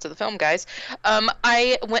 6 minutes of the film, guys.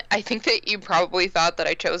 I think that you probably thought that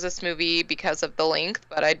I chose this movie because of the length,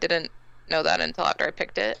 but I didn't know that until after I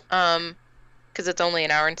picked it. Because it's only an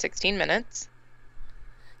hour and 16 minutes.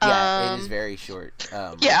 Yeah, it is very short.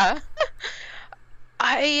 Yeah.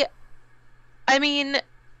 I mean,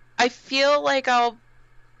 I feel like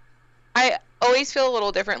I always feel a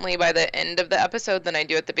little differently by the end of the episode than I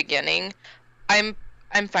do at the beginning. I'm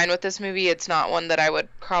fine with this movie. It's not one that I would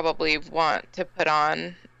probably want to put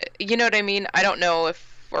on. You know what I mean? I don't know if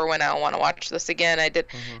or when I'll want to watch this again. It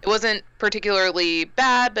wasn't particularly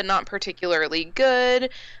bad, but not particularly good.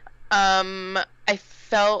 I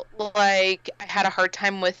felt like I had a hard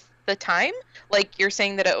time with the time. Like, you're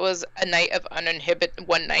saying that it was a night of uninhibited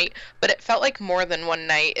one night, but it felt like more than one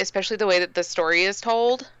night, especially the way that the story is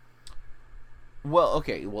told. Well,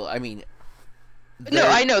 okay. Well, I mean... No,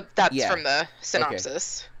 I know that's from the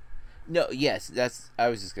synopsis. Okay. No, yes, I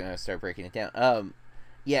was just gonna start breaking it down.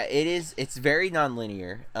 Yeah, it is. It's very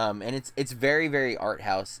nonlinear, and it's very, very art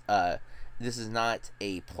house. This is not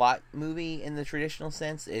a plot movie in the traditional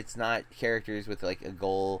sense. It's not characters with like a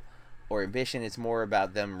goal or ambition. It's more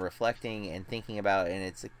about them reflecting and thinking about it, and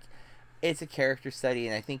it's a character study.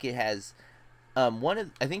 And I think it has the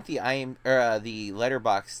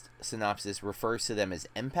Letterboxd synopsis refers to them as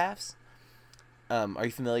empaths. Are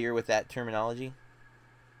you familiar with that terminology?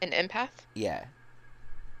 An empath? Yeah.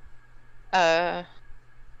 Do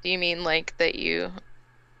you mean like that you...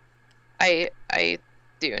 I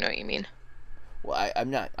do know what you mean. Well, I'm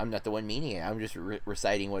not the one meaning it. I'm just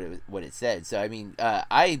reciting what it said. So I mean,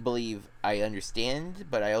 I believe I understand,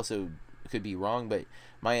 but I also could be wrong. But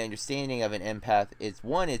my understanding of an empath is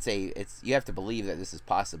you have to believe that this is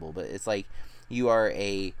possible. But it's like you are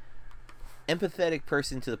a empathetic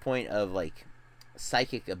person to the point of like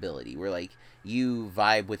psychic ability, where like you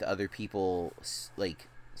vibe with other people like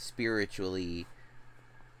spiritually,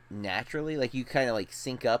 naturally, like you kind of like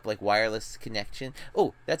sync up, like wireless connection.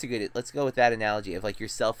 Oh, that's let's go with that analogy of like your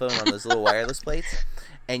cell phone on those little wireless plates,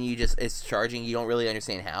 and it's charging. You don't really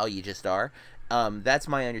understand how, you just are. That's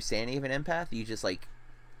my understanding of an empath. You just like,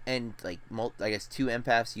 and like I guess two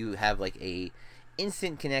empaths, you have like a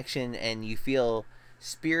instant connection, and you feel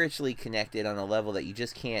spiritually connected on a level that you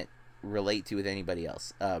just can't relate to with anybody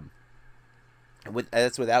else.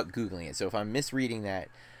 That's without Googling it. So if I'm misreading that,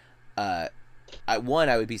 I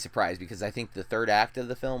would be surprised, because I think the third act of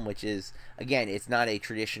the film, which is, again, it's not a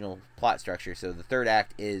traditional plot structure. So the third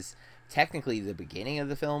act is technically the beginning of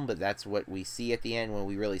the film, but that's what we see at the end when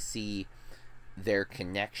we really see their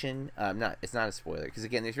connection. It's not a spoiler, because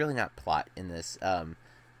again, there's really not plot in this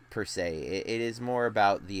per se. It is more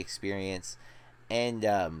about the experience, and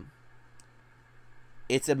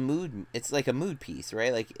it's like a mood piece,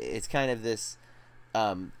 right? Like, it's kind of this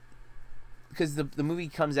because the movie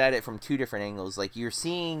comes at it from two different angles. Like, you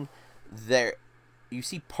see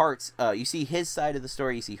parts, you see his side of the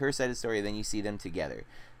story, you see her side of the story, then you see them together,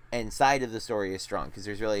 and side of the story is strong, because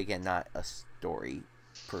there's really, again, not a story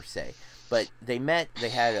per se, but they met, they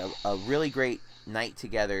had a really great night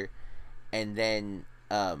together, and then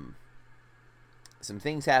some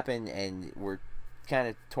things happen and we're kind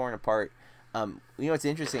of torn apart. What's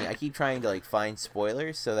interesting, I keep trying to like find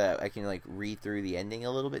spoilers so that I can like read through the ending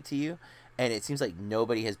a little bit to you, and it seems like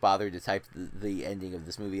nobody has bothered to type the ending of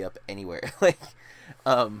this movie up anywhere. Like,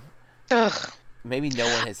 maybe no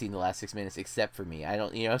one has seen the last 6 minutes except for me. I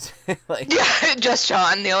don't, like, yeah, just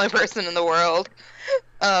Sean, the only person in the world.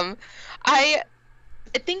 I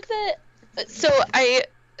think that,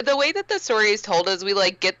 the way that the story is told is we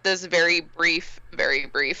like get this very brief,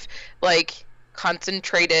 like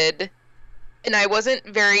concentrated, and I wasn't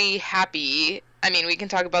very happy. I mean, we can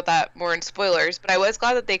talk about that more in spoilers, but I was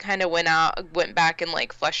glad that they kind of went back and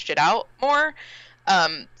like fleshed it out more,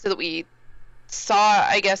 so that we saw,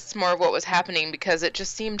 I guess, more of what was happening, because it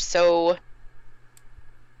just seemed so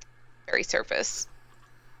very surface.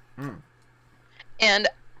 And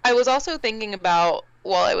I was also thinking about,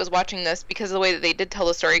 while I was watching this, because of the way that they did tell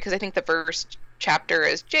the story, because I think the first chapter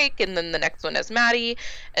is Jake, and then the next one is Maddie,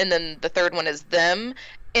 and then the third one is them.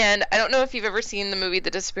 And I don't know if you've ever seen the movie The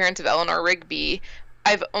Disappearance of Eleanor Rigby.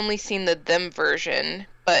 I've only seen the them version,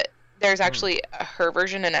 but there's actually a her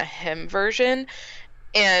version and a him version.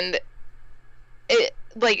 And it,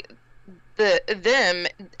 like,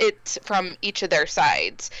 it's from each of their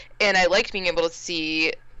sides. And I liked being able to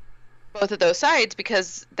see both of those sides,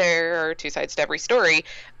 because there are two sides to every story.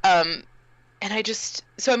 So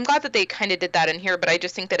I'm glad that they kind of did that in here, but I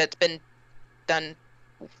just think that it's been done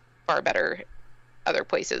far better other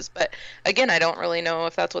places. But again, I don't really know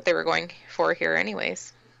if that's what they were going for here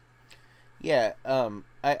anyways. Yeah,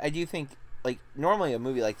 I do think, like, normally a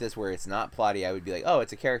movie like this where it's not plotty, I would be like, oh,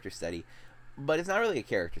 it's a character study. But it's not really a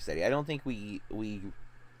character study. I don't think we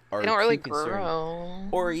are, don't really grow.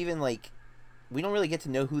 Or even, like, we don't really get to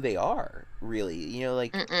know who they are, really.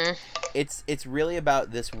 Like, it's really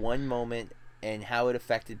about this one moment and how it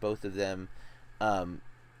affected both of them.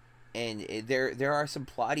 There are some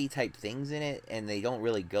plotty type things in it, and they don't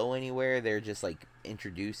really go anywhere. They're just like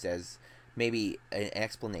introduced as maybe an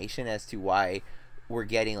explanation as to why we're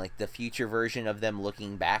getting like the future version of them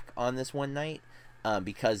looking back on this one night,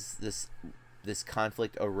 because this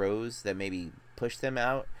conflict arose that maybe pushed them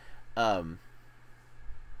out.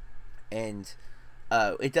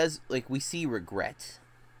 It does, like, we see regret,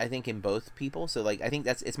 I think, in both people. So, like, I think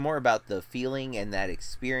it's more about the feeling and that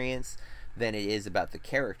experience than it is about the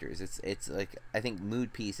characters. It's like, I think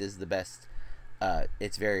Mood Piece is the best.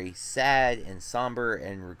 It's very sad and somber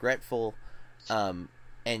and regretful,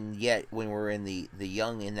 and yet when we're in the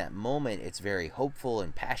young in that moment, it's very hopeful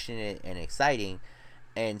and passionate and exciting.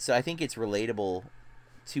 And so I think it's relatable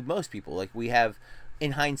to most people. Like, we have,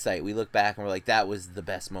 in hindsight, we look back and we're like, that was the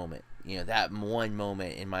best moment. That one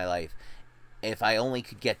moment in my life. If I only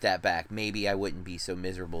could get that back, maybe I wouldn't be so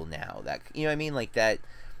miserable now. That, what I mean? Like that,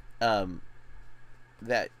 for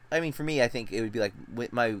me, I think it would be like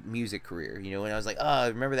with my music career, when I was like, oh,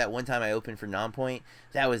 remember that one time I opened for Nonpoint?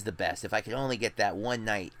 That was the best. If I could only get that one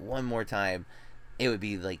night, one more time, it would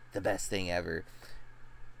be like the best thing ever.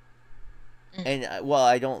 And while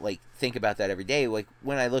I don't like think about that every day, like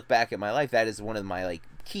when I look back at my life, that is one of my like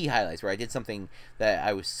key highlights, where I did something that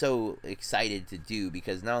I was so excited to do,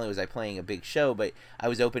 because not only was I playing a big show, but I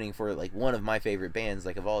was opening for like one of my favorite bands,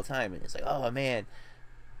 like, of all time. And it's like, oh man.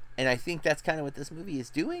 And I think that's kind of what this movie is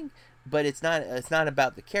doing, but it's not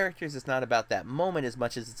about the characters, it's not about that moment as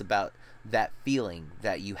much as it's about that feeling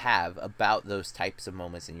that you have about those types of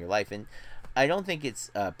moments in your life. And I don't think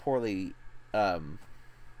it's poorly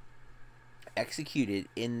executed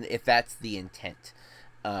if that's the intent.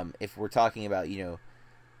 If we're talking about, I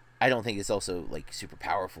don't think it's also like super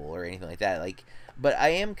powerful or anything like that. Like, but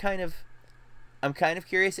I'm kind of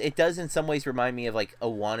curious. It does in some ways remind me of like a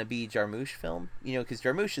wannabe Jarmusch film, because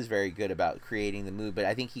Jarmusch is very good about creating the mood, but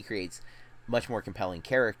I think he creates much more compelling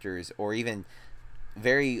characters, or even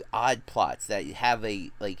very odd plots that have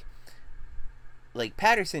a like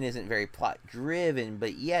Patterson isn't very plot driven,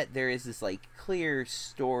 but yet there is this like clear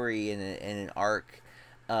story and an arc.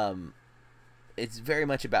 It's very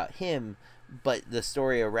much about him, but the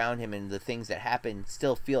story around him and the things that happen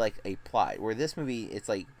still feel like a plot. Where this movie, it's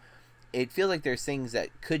like it feels like there's things that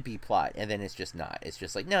could be plot, and then it's just not. It's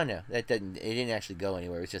just like no, it didn't actually go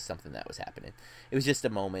anywhere. It was just something that was happening. It was just a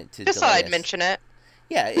moment to. Just thought I'd mention it.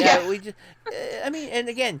 Yeah. We just, I mean, and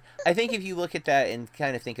again, I think if you look at that and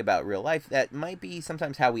kind of think about real life, that might be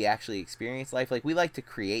sometimes how we actually experience life. Like, we like to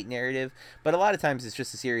create narrative, but a lot of times it's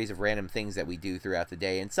just a series of random things that we do throughout the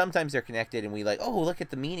day, and sometimes they're connected, and we like, oh, look at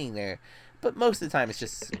the meaning there. But most of the time, it's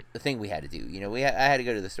just a thing we had to do. You know, I had to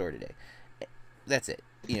go to the store today. That's it.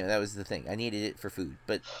 You know, that was the thing. I needed it for food,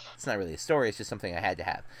 but it's not really a story. It's just something I had to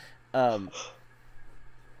have.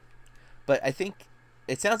 But I think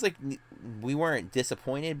it sounds like we weren't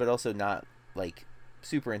disappointed, but also not like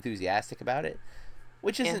super enthusiastic about it,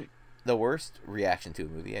 which isn't the worst reaction to a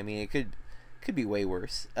movie. I mean, it could be way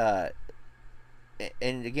worse. And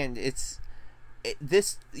again,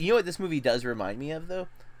 this. You know what this movie does remind me of, though?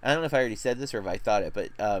 I don't know if I already said this or if I thought it, but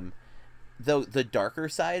the darker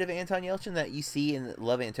side of Anton Yelchin that you see in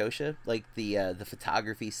Love, Antosha, like the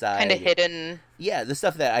photography side, kind of hidden. Yeah, the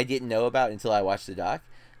stuff that I didn't know about until I watched the doc.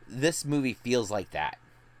 This movie feels like that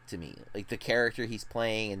to me. Like the character he's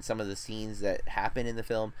playing and some of the scenes that happen in the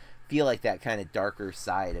film feel like that kind of darker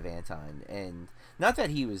side of Anton. And not that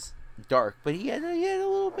he was dark, but he had a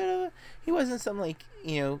little bit of he wasn't some like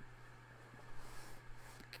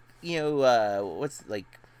what's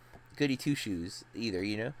like goody two shoes either,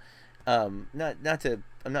 you know. I'm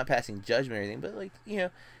not passing judgment or anything, but like, you know,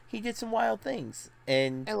 he did some wild things,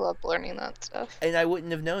 and I love learning that stuff. And I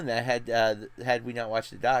wouldn't have known that had we not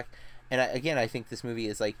watched the doc. And I think this movie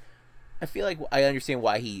is like, I feel like I understand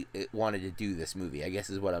why he wanted to do this movie, I guess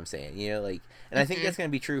is what I'm saying, you know, like, and I think that's going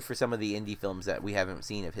to be true for some of the indie films that we haven't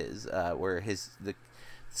seen of his, where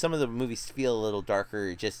some of the movies feel a little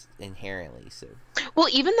darker just inherently. So, well,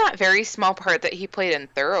 even that very small part that he played in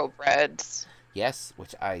Thoroughbreds. Yes,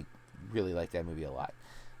 which I really like that movie a lot.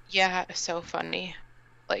 Yeah, so funny.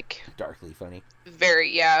 Like darkly funny.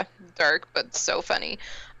 Very, dark, but so funny.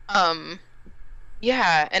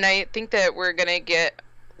 Yeah, and I think that we're gonna get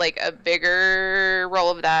like a bigger role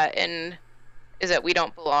of that in Is That We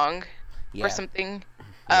Don't Belong or something.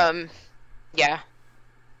 Yeah.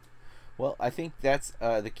 Well, I think that's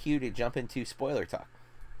the cue to jump into spoiler talk.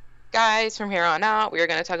 Guys, from here on out, we are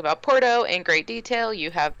going to talk about Porto in great detail.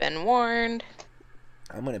 You have been warned.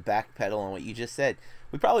 I'm going to backpedal on what you just said.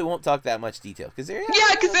 We probably won't talk that much detail because there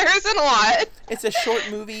isn't a lot. It's a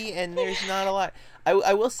short movie and there's not a lot.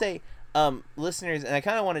 I will say, listeners, and I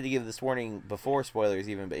kind of wanted to give this warning before spoilers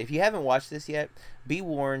even, but if you haven't watched this yet, be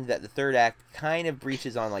warned that the third act kind of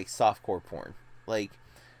breaches on like softcore porn. Like,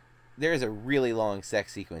 there's a really long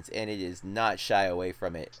sex sequence and it is not shy away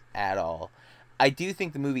from it at all. I do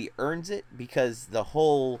think the movie earns it because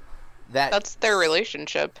that's their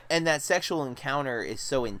relationship, and that sexual encounter is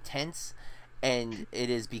so intense, and it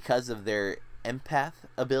is because of their empath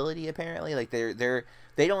ability. Apparently, like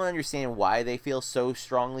they don't understand why they feel so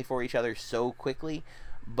strongly for each other so quickly,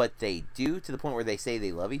 but they do, to the point where they say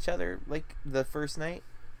they love each other like the first night.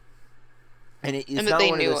 And it's not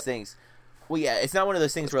one of those things. Well, yeah, it's not one of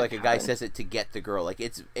those things where like a guy says it to get the girl. Like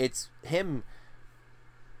it's him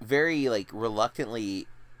very like reluctantly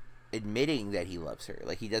admitting that he loves her.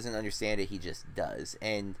 Like, he doesn't understand it, he just does.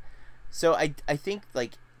 And so I think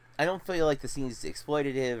like I don't feel like the scene's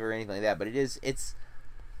exploitative or anything like that, but it's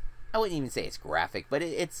I wouldn't even say it's graphic, but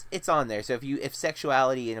it's on there. So if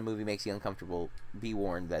sexuality in a movie makes you uncomfortable, be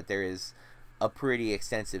warned that there is a pretty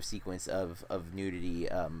extensive sequence of nudity,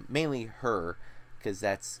 mainly her, because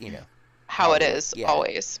that's, you know, how it is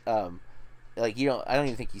always. Like, I don't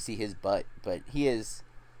even think you see his butt, but he is,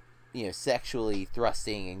 you know, sexually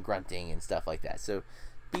thrusting and grunting and stuff like that. So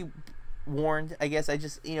be warned, I guess. I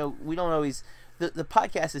just, you know, we don't always, the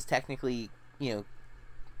podcast is technically, you know,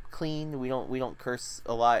 clean. We don't curse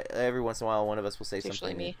a lot. Every once in a while one of us will say something.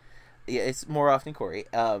 Usually me. Yeah, it's more often Corey.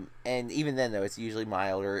 And even then though, it's usually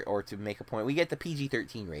mild or to make a point. We get the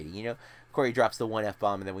PG-13 rating, you know. Corey drops the one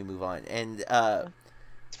F-bomb and then we move on. And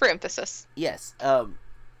it's for emphasis. Yes.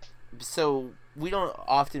 So we don't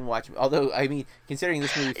often watch, although, I mean, considering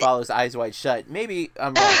this movie follows Eyes Wide Shut, maybe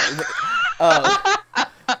I'm wrong.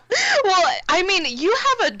 Well, I mean, you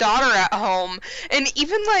have a daughter at home, and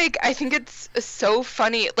even, like, I think it's so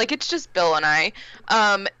funny, like, it's just Bill and I,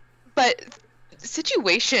 but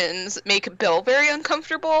situations make Bill very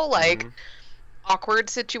uncomfortable, like, awkward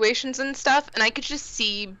situations and stuff, and I could just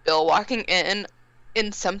see Bill walking in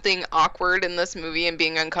in something awkward in this movie and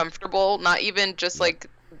being uncomfortable. Not even just like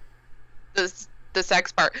the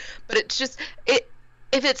sex part, but it's just it.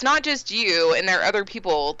 If it's not just you and there are other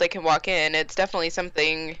people that can walk in, it's definitely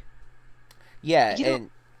something. Yeah, and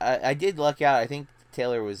I did luck out. I think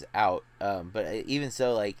Taylor was out, but even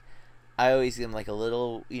so, like, I always am like a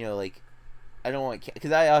little, like, I don't want,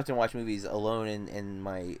 because I often watch movies alone in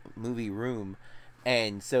my movie room,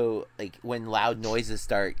 and so like when loud noises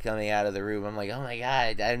start coming out of the room, I'm like, oh my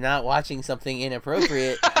god, I'm not watching something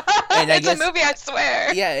inappropriate. And It's a movie, I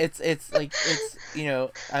swear. Yeah, it's like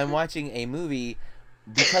I'm watching a movie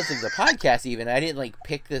because of the podcast. Even I didn't like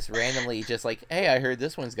pick this randomly, just like, hey, I heard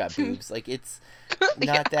this one's got boobs. Like, it's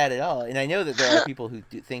not that at all. And I know that there are people who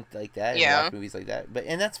do think like that and watch movies like that,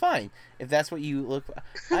 and that's fine if that's what you look for.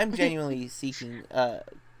 I'm genuinely seeking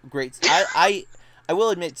great. I will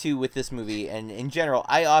admit too, with this movie and in general,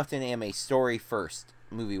 I often am a story first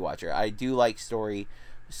movie watcher. I do like story.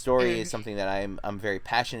 Story is something that I'm very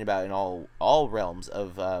passionate about in all realms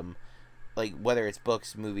of like, whether it's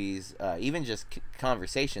books, movies, even just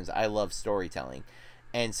conversations. I love storytelling,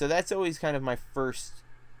 and so that's always kind of my first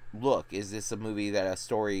look. Is this a movie that a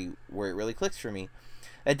story where it really clicks for me?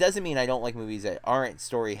 That doesn't mean I don't like movies that aren't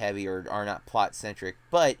story heavy or are not plot centric,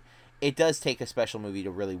 but it does take a special movie to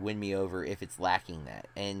really win me over if it's lacking that.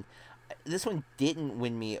 And this one didn't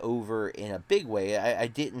win me over in a big way. I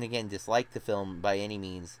didn't, again, dislike the film by any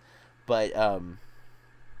means, but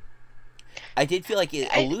I did feel like it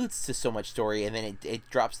alludes to so much story, and then it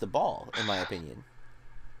drops the ball, in my opinion.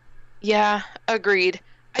 Yeah, agreed.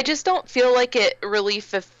 I just don't feel like it really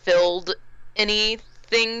fulfilled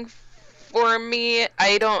anything for me.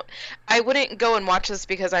 I wouldn't go and watch this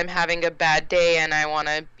because I'm having a bad day and I want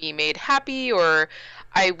to be made happy, or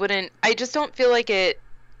I just don't feel like it.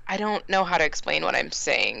 I don't know how to explain what I'm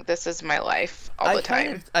saying. This is my life all the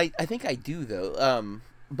time. I think I do, though.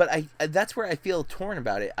 But that's where I feel torn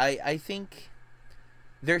about it. I think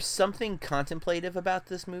there's something contemplative about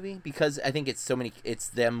this movie, because I think it's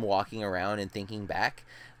them walking around and thinking back,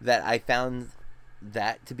 that I found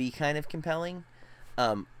that to be kind of compelling.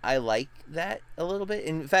 I like that a little bit.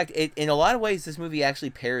 In fact, in a lot of ways, this movie actually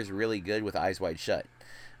pairs really good with Eyes Wide Shut.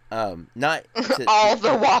 Not all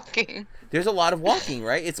the walking. There's a lot of walking,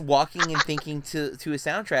 right? It's walking and thinking to a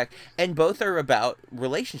soundtrack, and both are about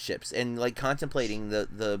relationships and like contemplating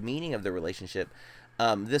the meaning of the relationship.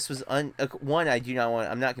 This was one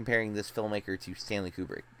I'm not comparing this filmmaker to Stanley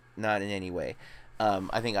Kubrick, not in any way.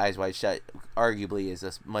 I think Eyes Wide Shut arguably is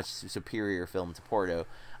a much superior film to Porto.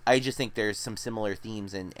 I just think there's some similar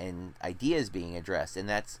themes and ideas being addressed, and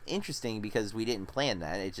that's interesting because we didn't plan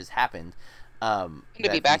that. It just happened. To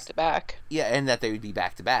be back to back. Yeah, and that they would be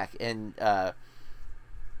back to back. And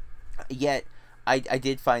yet, I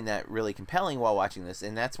did find that really compelling while watching this,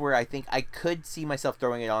 and that's where I think I could see myself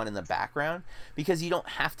throwing it on in the background, because you don't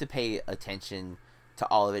have to pay attention to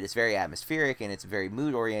all of it. It's very atmospheric, and it's very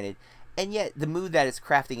mood-oriented, and yet the mood that it's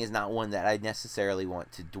crafting is not one that I necessarily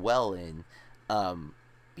want to dwell in,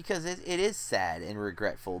 because it is sad and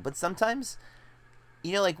regretful. But sometimes,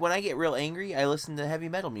 like when I get real angry, I listen to heavy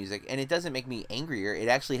metal music, and it doesn't make me angrier. It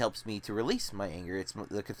actually helps me to release my anger. It's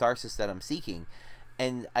the catharsis that I'm seeking.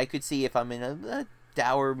 And I could see if I'm in a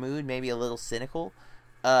dour mood, maybe a little cynical,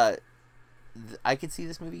 I could see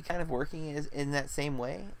this movie kind of working in that same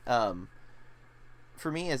way.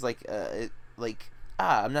 For me, as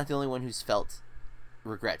I'm not the only one who's felt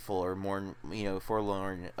regretful or more,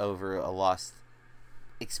 forlorn over a lost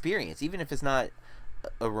experience, even if it's not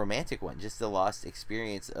a romantic one, just a lost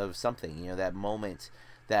experience of something, that moment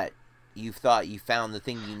that you thought you found the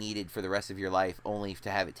thing you needed for the rest of your life, only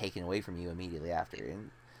to have it taken away from you immediately after.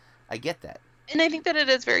 And I get that. And I think that it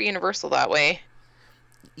is very universal that way.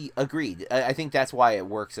 Agreed. I think that's why it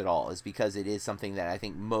works at all, is because it is something that I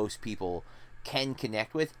think most people can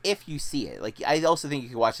connect with if you see it. Like, I also think you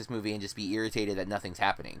could watch this movie and just be irritated that nothing's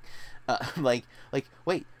happening. Like,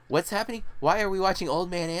 wait, what's happening? Why are we watching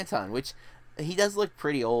Old Man Anton? Which, he does look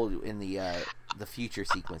pretty old in the future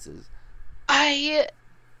sequences.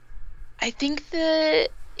 I think that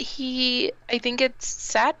I think it's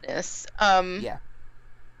sadness. Yeah.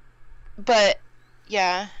 But,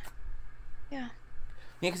 yeah. Yeah,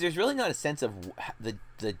 because there's really not a sense of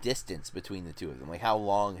the distance between the two of them. Like, how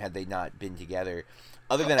long had they not been together?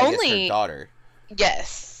 Other than, I guess, her daughter.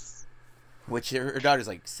 Yes. Which, her daughter's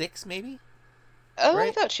like 6, maybe? Oh, right?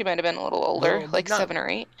 I thought she might have been a little older, like 7 or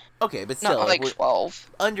 8. Okay, but still, not like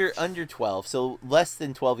 12. Under 12, so less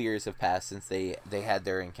than 12 years have passed since they had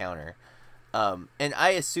their encounter. And I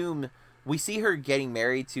assume we see her getting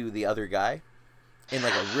married to the other guy in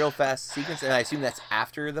like a real fast sequence, and I assume that's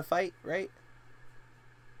after the fight, right?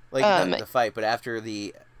 Like, not the fight, but after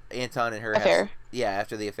the Anton and her affair.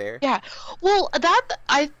 After the affair. Yeah. Well,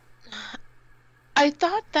 I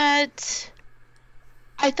thought that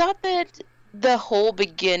the whole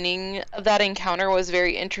beginning of that encounter was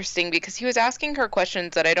very interesting because he was asking her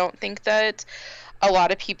questions that I don't think that a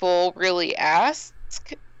lot of people really ask,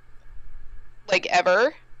 like,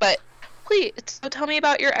 ever. But please, so tell me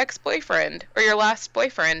about your ex-boyfriend or your last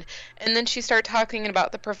boyfriend. And then she started talking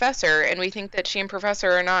about the professor, and we think that she and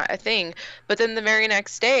professor are not a thing. But then the very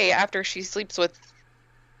next day, after she sleeps with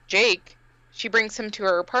Jake, she brings him to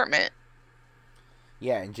her apartment.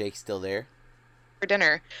 Yeah, and Jake's still there. For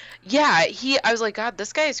dinner. Yeah, I was like, God,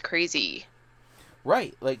 this guy is crazy.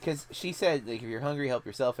 Right, like, because she said, like, if you're hungry, help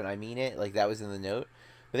yourself, and I mean it. Like, that was in the note.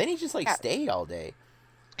 But then he just, like, stayed all day.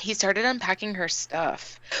 He started unpacking her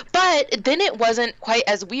stuff. But then it wasn't quite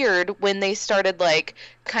as weird when they started, like,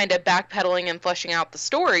 kind of backpedaling and fleshing out the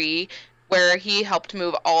story where he helped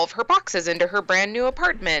move all of her boxes into her brand new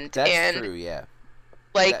apartment. That's true, yeah.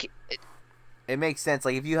 Like... It makes sense.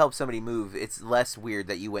 Like, if you help somebody move, it's less weird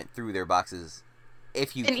that you went through their boxes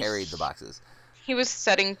if you carried the boxes. He was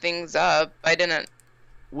setting things up. I didn't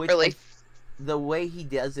really... The way he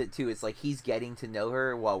does it, too, it's like he's getting to know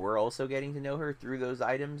her while we're also getting to know her through those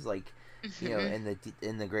items. Like, you know,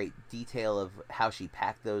 in the great detail of how she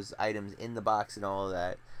packed those items in the box and all of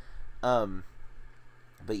that.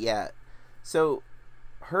 But, yeah. So,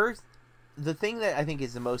 the thing that I think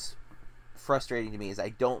is the most frustrating to me is I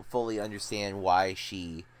don't fully understand why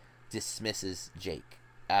she dismisses Jake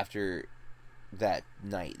after that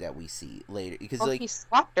night that we see later, because he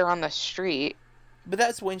slapped her on the street, but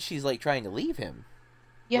that's when she's like trying to leave him,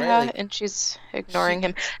 right? Like, and she's ignoring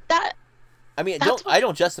him. I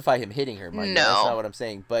don't justify him hitting her, mind you. That's not what I'm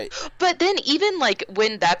saying, but then even like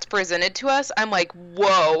when that's presented to us, I'm like,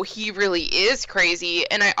 whoa, he really is crazy.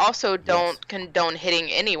 And I also don't condone hitting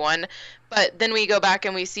anyone. But then we go back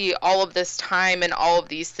and we see all of this time and all of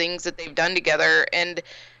these things that they've done together, and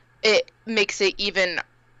it makes it even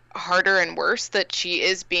harder and worse that she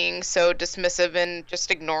is being so dismissive and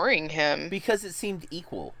just ignoring him. Because it seemed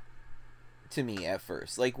equal to me at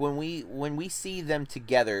first. Like, when we see them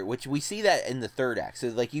together, which we see that in the third act. So,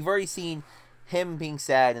 like, you've already seen him being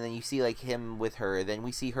sad, and then you see, like, him with her, then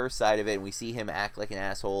we see her side of it, and we see him act like an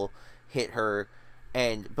asshole, hit her,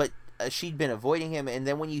 but she'd been avoiding him, and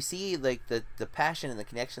then when you see like the passion and the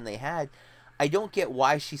connection they had, I don't get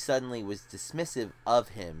why she suddenly was dismissive of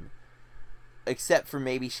him, except for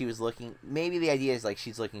maybe maybe the idea is like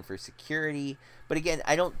she's looking for security, but again,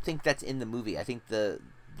 I don't think that's in the movie. I think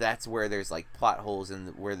that's where there's like plot holes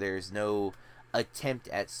and where there's no attempt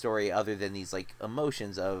at story other than these like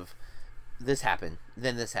emotions of this happened,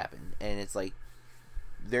 then this happened, and it's like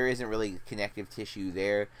there isn't really connective tissue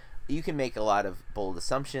there. You can make a lot of bold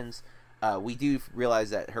assumptions. We do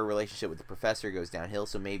realize that her relationship with the professor goes downhill,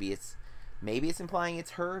 so maybe it's implying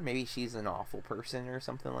it's her. Maybe she's an awful person or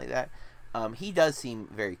something like that. He does seem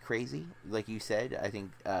very crazy, like you said. I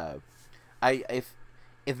think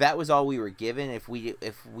if that was all we were given, if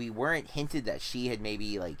we weren't hinted that she had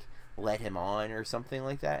maybe like led him on or something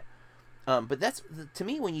like that. But that's, to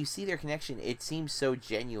me, when you see their connection, it seems so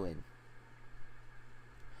genuine.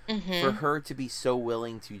 Mm-hmm. For her to be so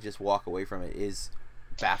willing to just walk away from it is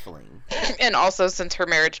baffling. And also, since her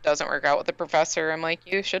marriage doesn't work out with the professor, I'm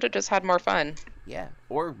like, you should have just had more fun. Yeah,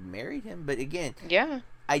 or married him. But again,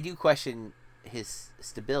 I do question his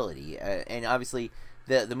stability. And obviously,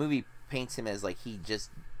 the movie paints him as like he just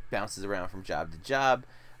bounces around from job to job.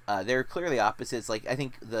 They're clearly opposites. Like, I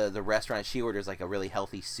think the restaurant, she orders like a really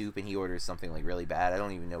healthy soup, and he orders something like really bad. I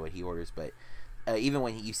don't even know what he orders, but even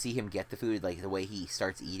when you see him get the food, like the way he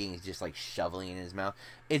starts eating is just like shoveling it in his mouth.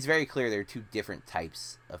 It's very clear they're two different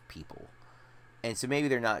types of people, and so maybe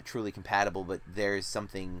they're not truly compatible, but there's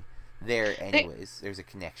something there anyways. There's a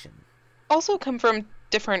connection. Also come from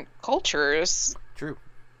different cultures. True.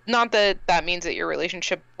 Not that that means that your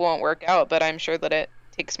relationship won't work out, but I'm sure that it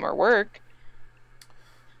takes more work.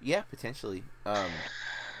 Yeah, potentially.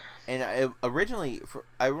 And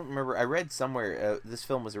I remember I read somewhere this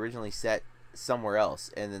film was originally set somewhere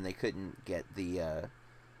else, and then they couldn't get the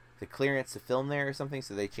clearance to film there or something,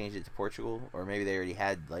 so they changed it to Portugal, or maybe they already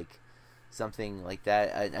had like something like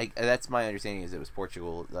that. That's my understanding, is it was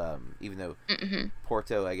Portugal, even though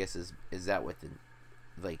Porto, I guess, is that what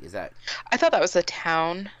is that? I thought that was the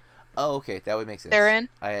town. Oh, okay, that would make sense. They're in.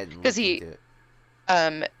 I hadn't looked into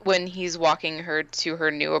it. When he's walking her to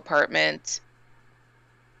her new apartment,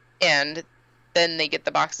 and then they get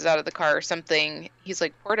the boxes out of the car or something, he's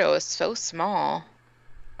like, Porto is so small.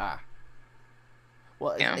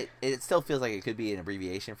 Well, yeah. It still feels like it could be an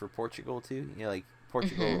abbreviation for Portugal, too. You know, like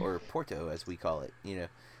Portugal or Porto, as we call it. You know,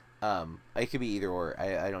 It could be either or.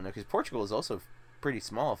 I don't know, because Portugal is also pretty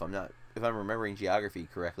small if I'm remembering geography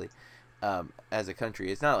correctly. As a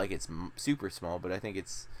country, it's not like it's super small, but I think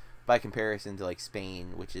it's by comparison to like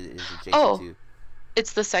Spain, which is adjacent to.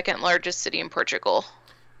 It's the second largest city in Portugal.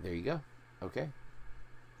 There you go. Okay.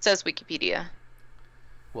 Says Wikipedia.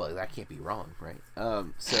 Well, that can't be wrong, right?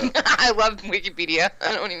 So I love Wikipedia.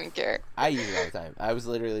 I don't even care. I use it all the time. I was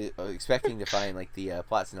literally expecting to find like the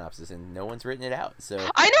plot synopsis, and no one's written it out. So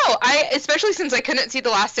I know. Especially since I couldn't see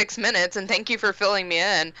the last 6 minutes, and thank you for filling me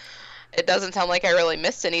in. It doesn't sound like I really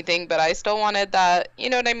missed anything, but I still wanted that. You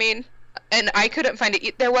know what I mean? And I couldn't find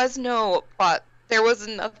it. There was no plot. There was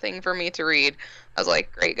nothing for me to read. I was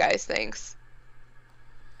like, great, guys, thanks.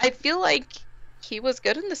 I feel like he was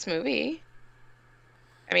good in this movie.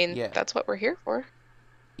 I mean, That's what we're here for.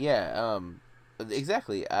 Yeah,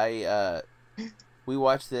 exactly. We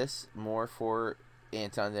watched this more for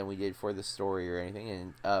Anton than we did for the story or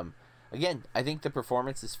anything, and again, I think the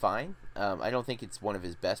performance is fine. I don't think it's one of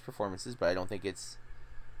his best performances, but I don't think it's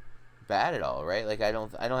bad at all, right? Like I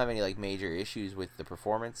don't have any like major issues with the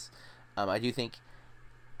performance. I think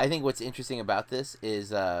what's interesting about this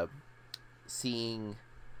is seeing,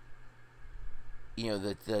 you know,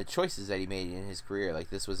 the choices that he made in his career. Like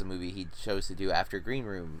this was a movie he chose to do after Green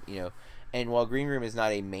Room, you know, and while Green Room is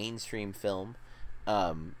not a mainstream film,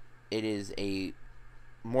 it is a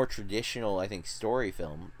more traditional, I think, story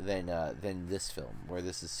film than this film, where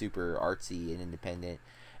this is super artsy and independent.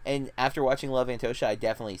 And after watching Love Antosha, I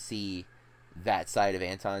definitely see that side of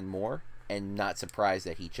Anton more, and not surprised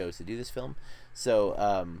that he chose to do this film. So,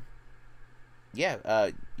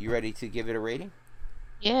 you ready to give it a rating?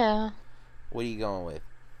 Yeah. What are you going with?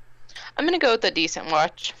 I'm gonna go with a decent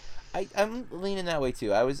watch. I'm leaning that way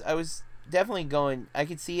too. I was definitely going. I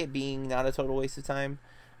could see it being not a total waste of time,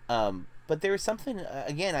 but there was something.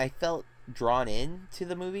 Again, I felt drawn in to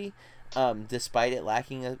the movie, despite it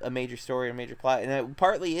lacking a major story or major plot, and it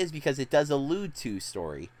partly is because it does allude to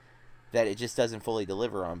story that it just doesn't fully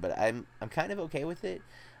deliver on. But I'm kind of okay with it.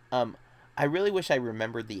 I really wish I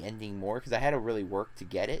remembered the ending more, because I had to really work to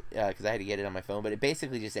get it, because I had to get it on my phone. But it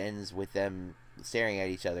basically just ends with them staring at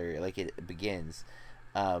each other like it begins.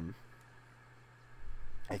 I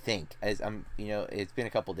think, as it's been a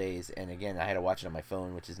couple days, and again, I had to watch it on my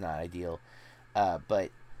phone, which is not ideal. But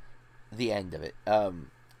the end of it.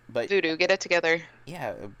 But Voodoo, get it together.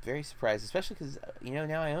 Yeah, very surprised, especially because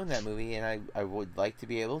now I own that movie, and I would like to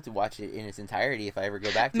be able to watch it in its entirety if I ever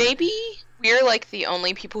go back to Maybe we're like the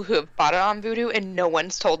only people who have bought it on Voodoo, and no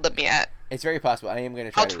one's told them yet. It's very possible. I am going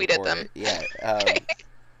to try to tweet at them. It. Yeah. Okay.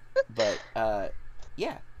 But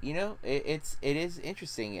yeah, it is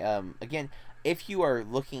interesting. Again, if you're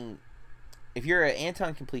an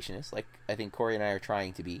Anton completionist, like I think Corey and I are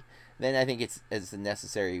trying to be, then I think it's a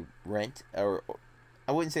necessary rent, or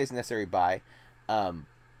I wouldn't say it's a necessary buy,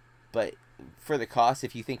 but for the cost,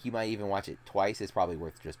 if you think you might even watch it twice, it's probably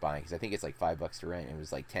worth just buying, because I think it's like $5 to rent, and it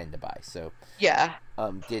was like $10 to buy. So yeah,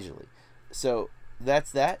 digitally. So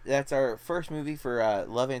that's our first movie for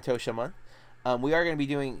Love Antosha month. We are going to be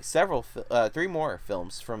doing three more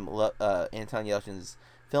films from Anton Yelchin's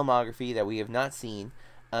filmography that we have not seen,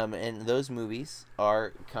 and those movies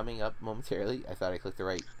are coming up momentarily. I thought I clicked the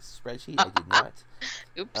right spreadsheet. I did not.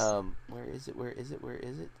 Oops. Where is it?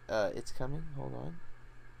 It's coming. Hold on.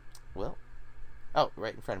 Well,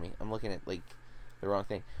 right in front of me. I'm looking at like the wrong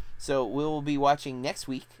thing. So we'll be watching next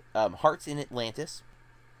week, Hearts in Atlantis,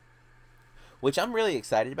 which I'm really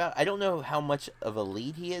excited about. I don't know how much of a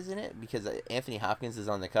lead he is in it, because Anthony Hopkins is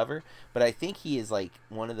on the cover, but I think he is like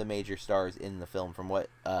one of the major stars in the film, from what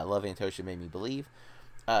Love Antosha made me believe.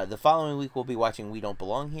 The following week we'll be watching We Don't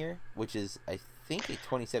Belong Here, which is, I think, a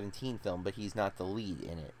 2017 film, but he's not the lead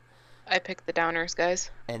in it. I picked the downers,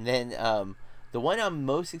 guys. And then the one I'm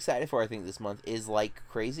most excited for, I think, this month is Like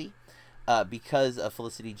Crazy, because of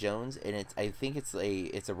Felicity Jones, and I think it's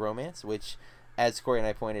a romance, which, as Corey and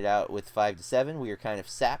I pointed out with 5 to 7, we are kind of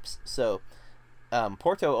saps. So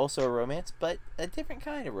Porto, also a romance, but a different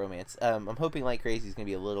kind of romance. I'm hoping Like Crazy is going to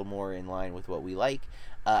be a little more in line with what we like.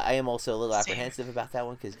 I am also a little apprehensive about that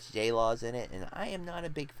one, because J-Law's in it, and I am not a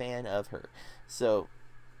big fan of her. So,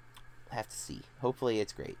 have to see. Hopefully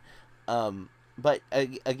it's great. But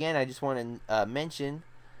again, I just want to mention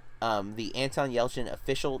the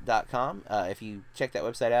AntonYelchinOfficial.com. If you check that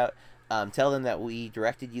website out, tell them that we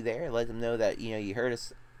directed you there. Let them know that you heard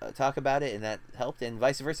us talk about it, and that helped, and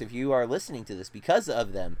vice versa. If you are listening to this because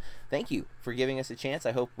of them, thank you for giving us a chance.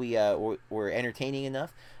 I hope we're entertaining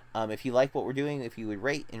enough. If you like what we're doing, if you would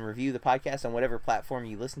rate and review the podcast on whatever platform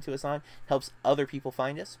you listen to us on, helps other people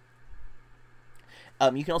find us.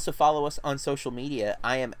 You can also follow us on social media.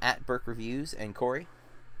 I am at Burke Reviews, and Corey?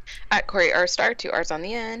 At Corey R. Star, 2 R's on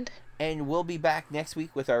the end. And we'll be back next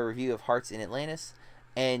week with our review of Hearts in Atlantis.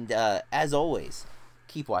 And as always,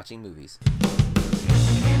 keep watching movies.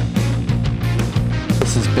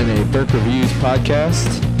 This has been a Burke Reviews podcast.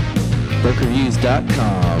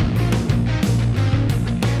 BurkeReviews.com.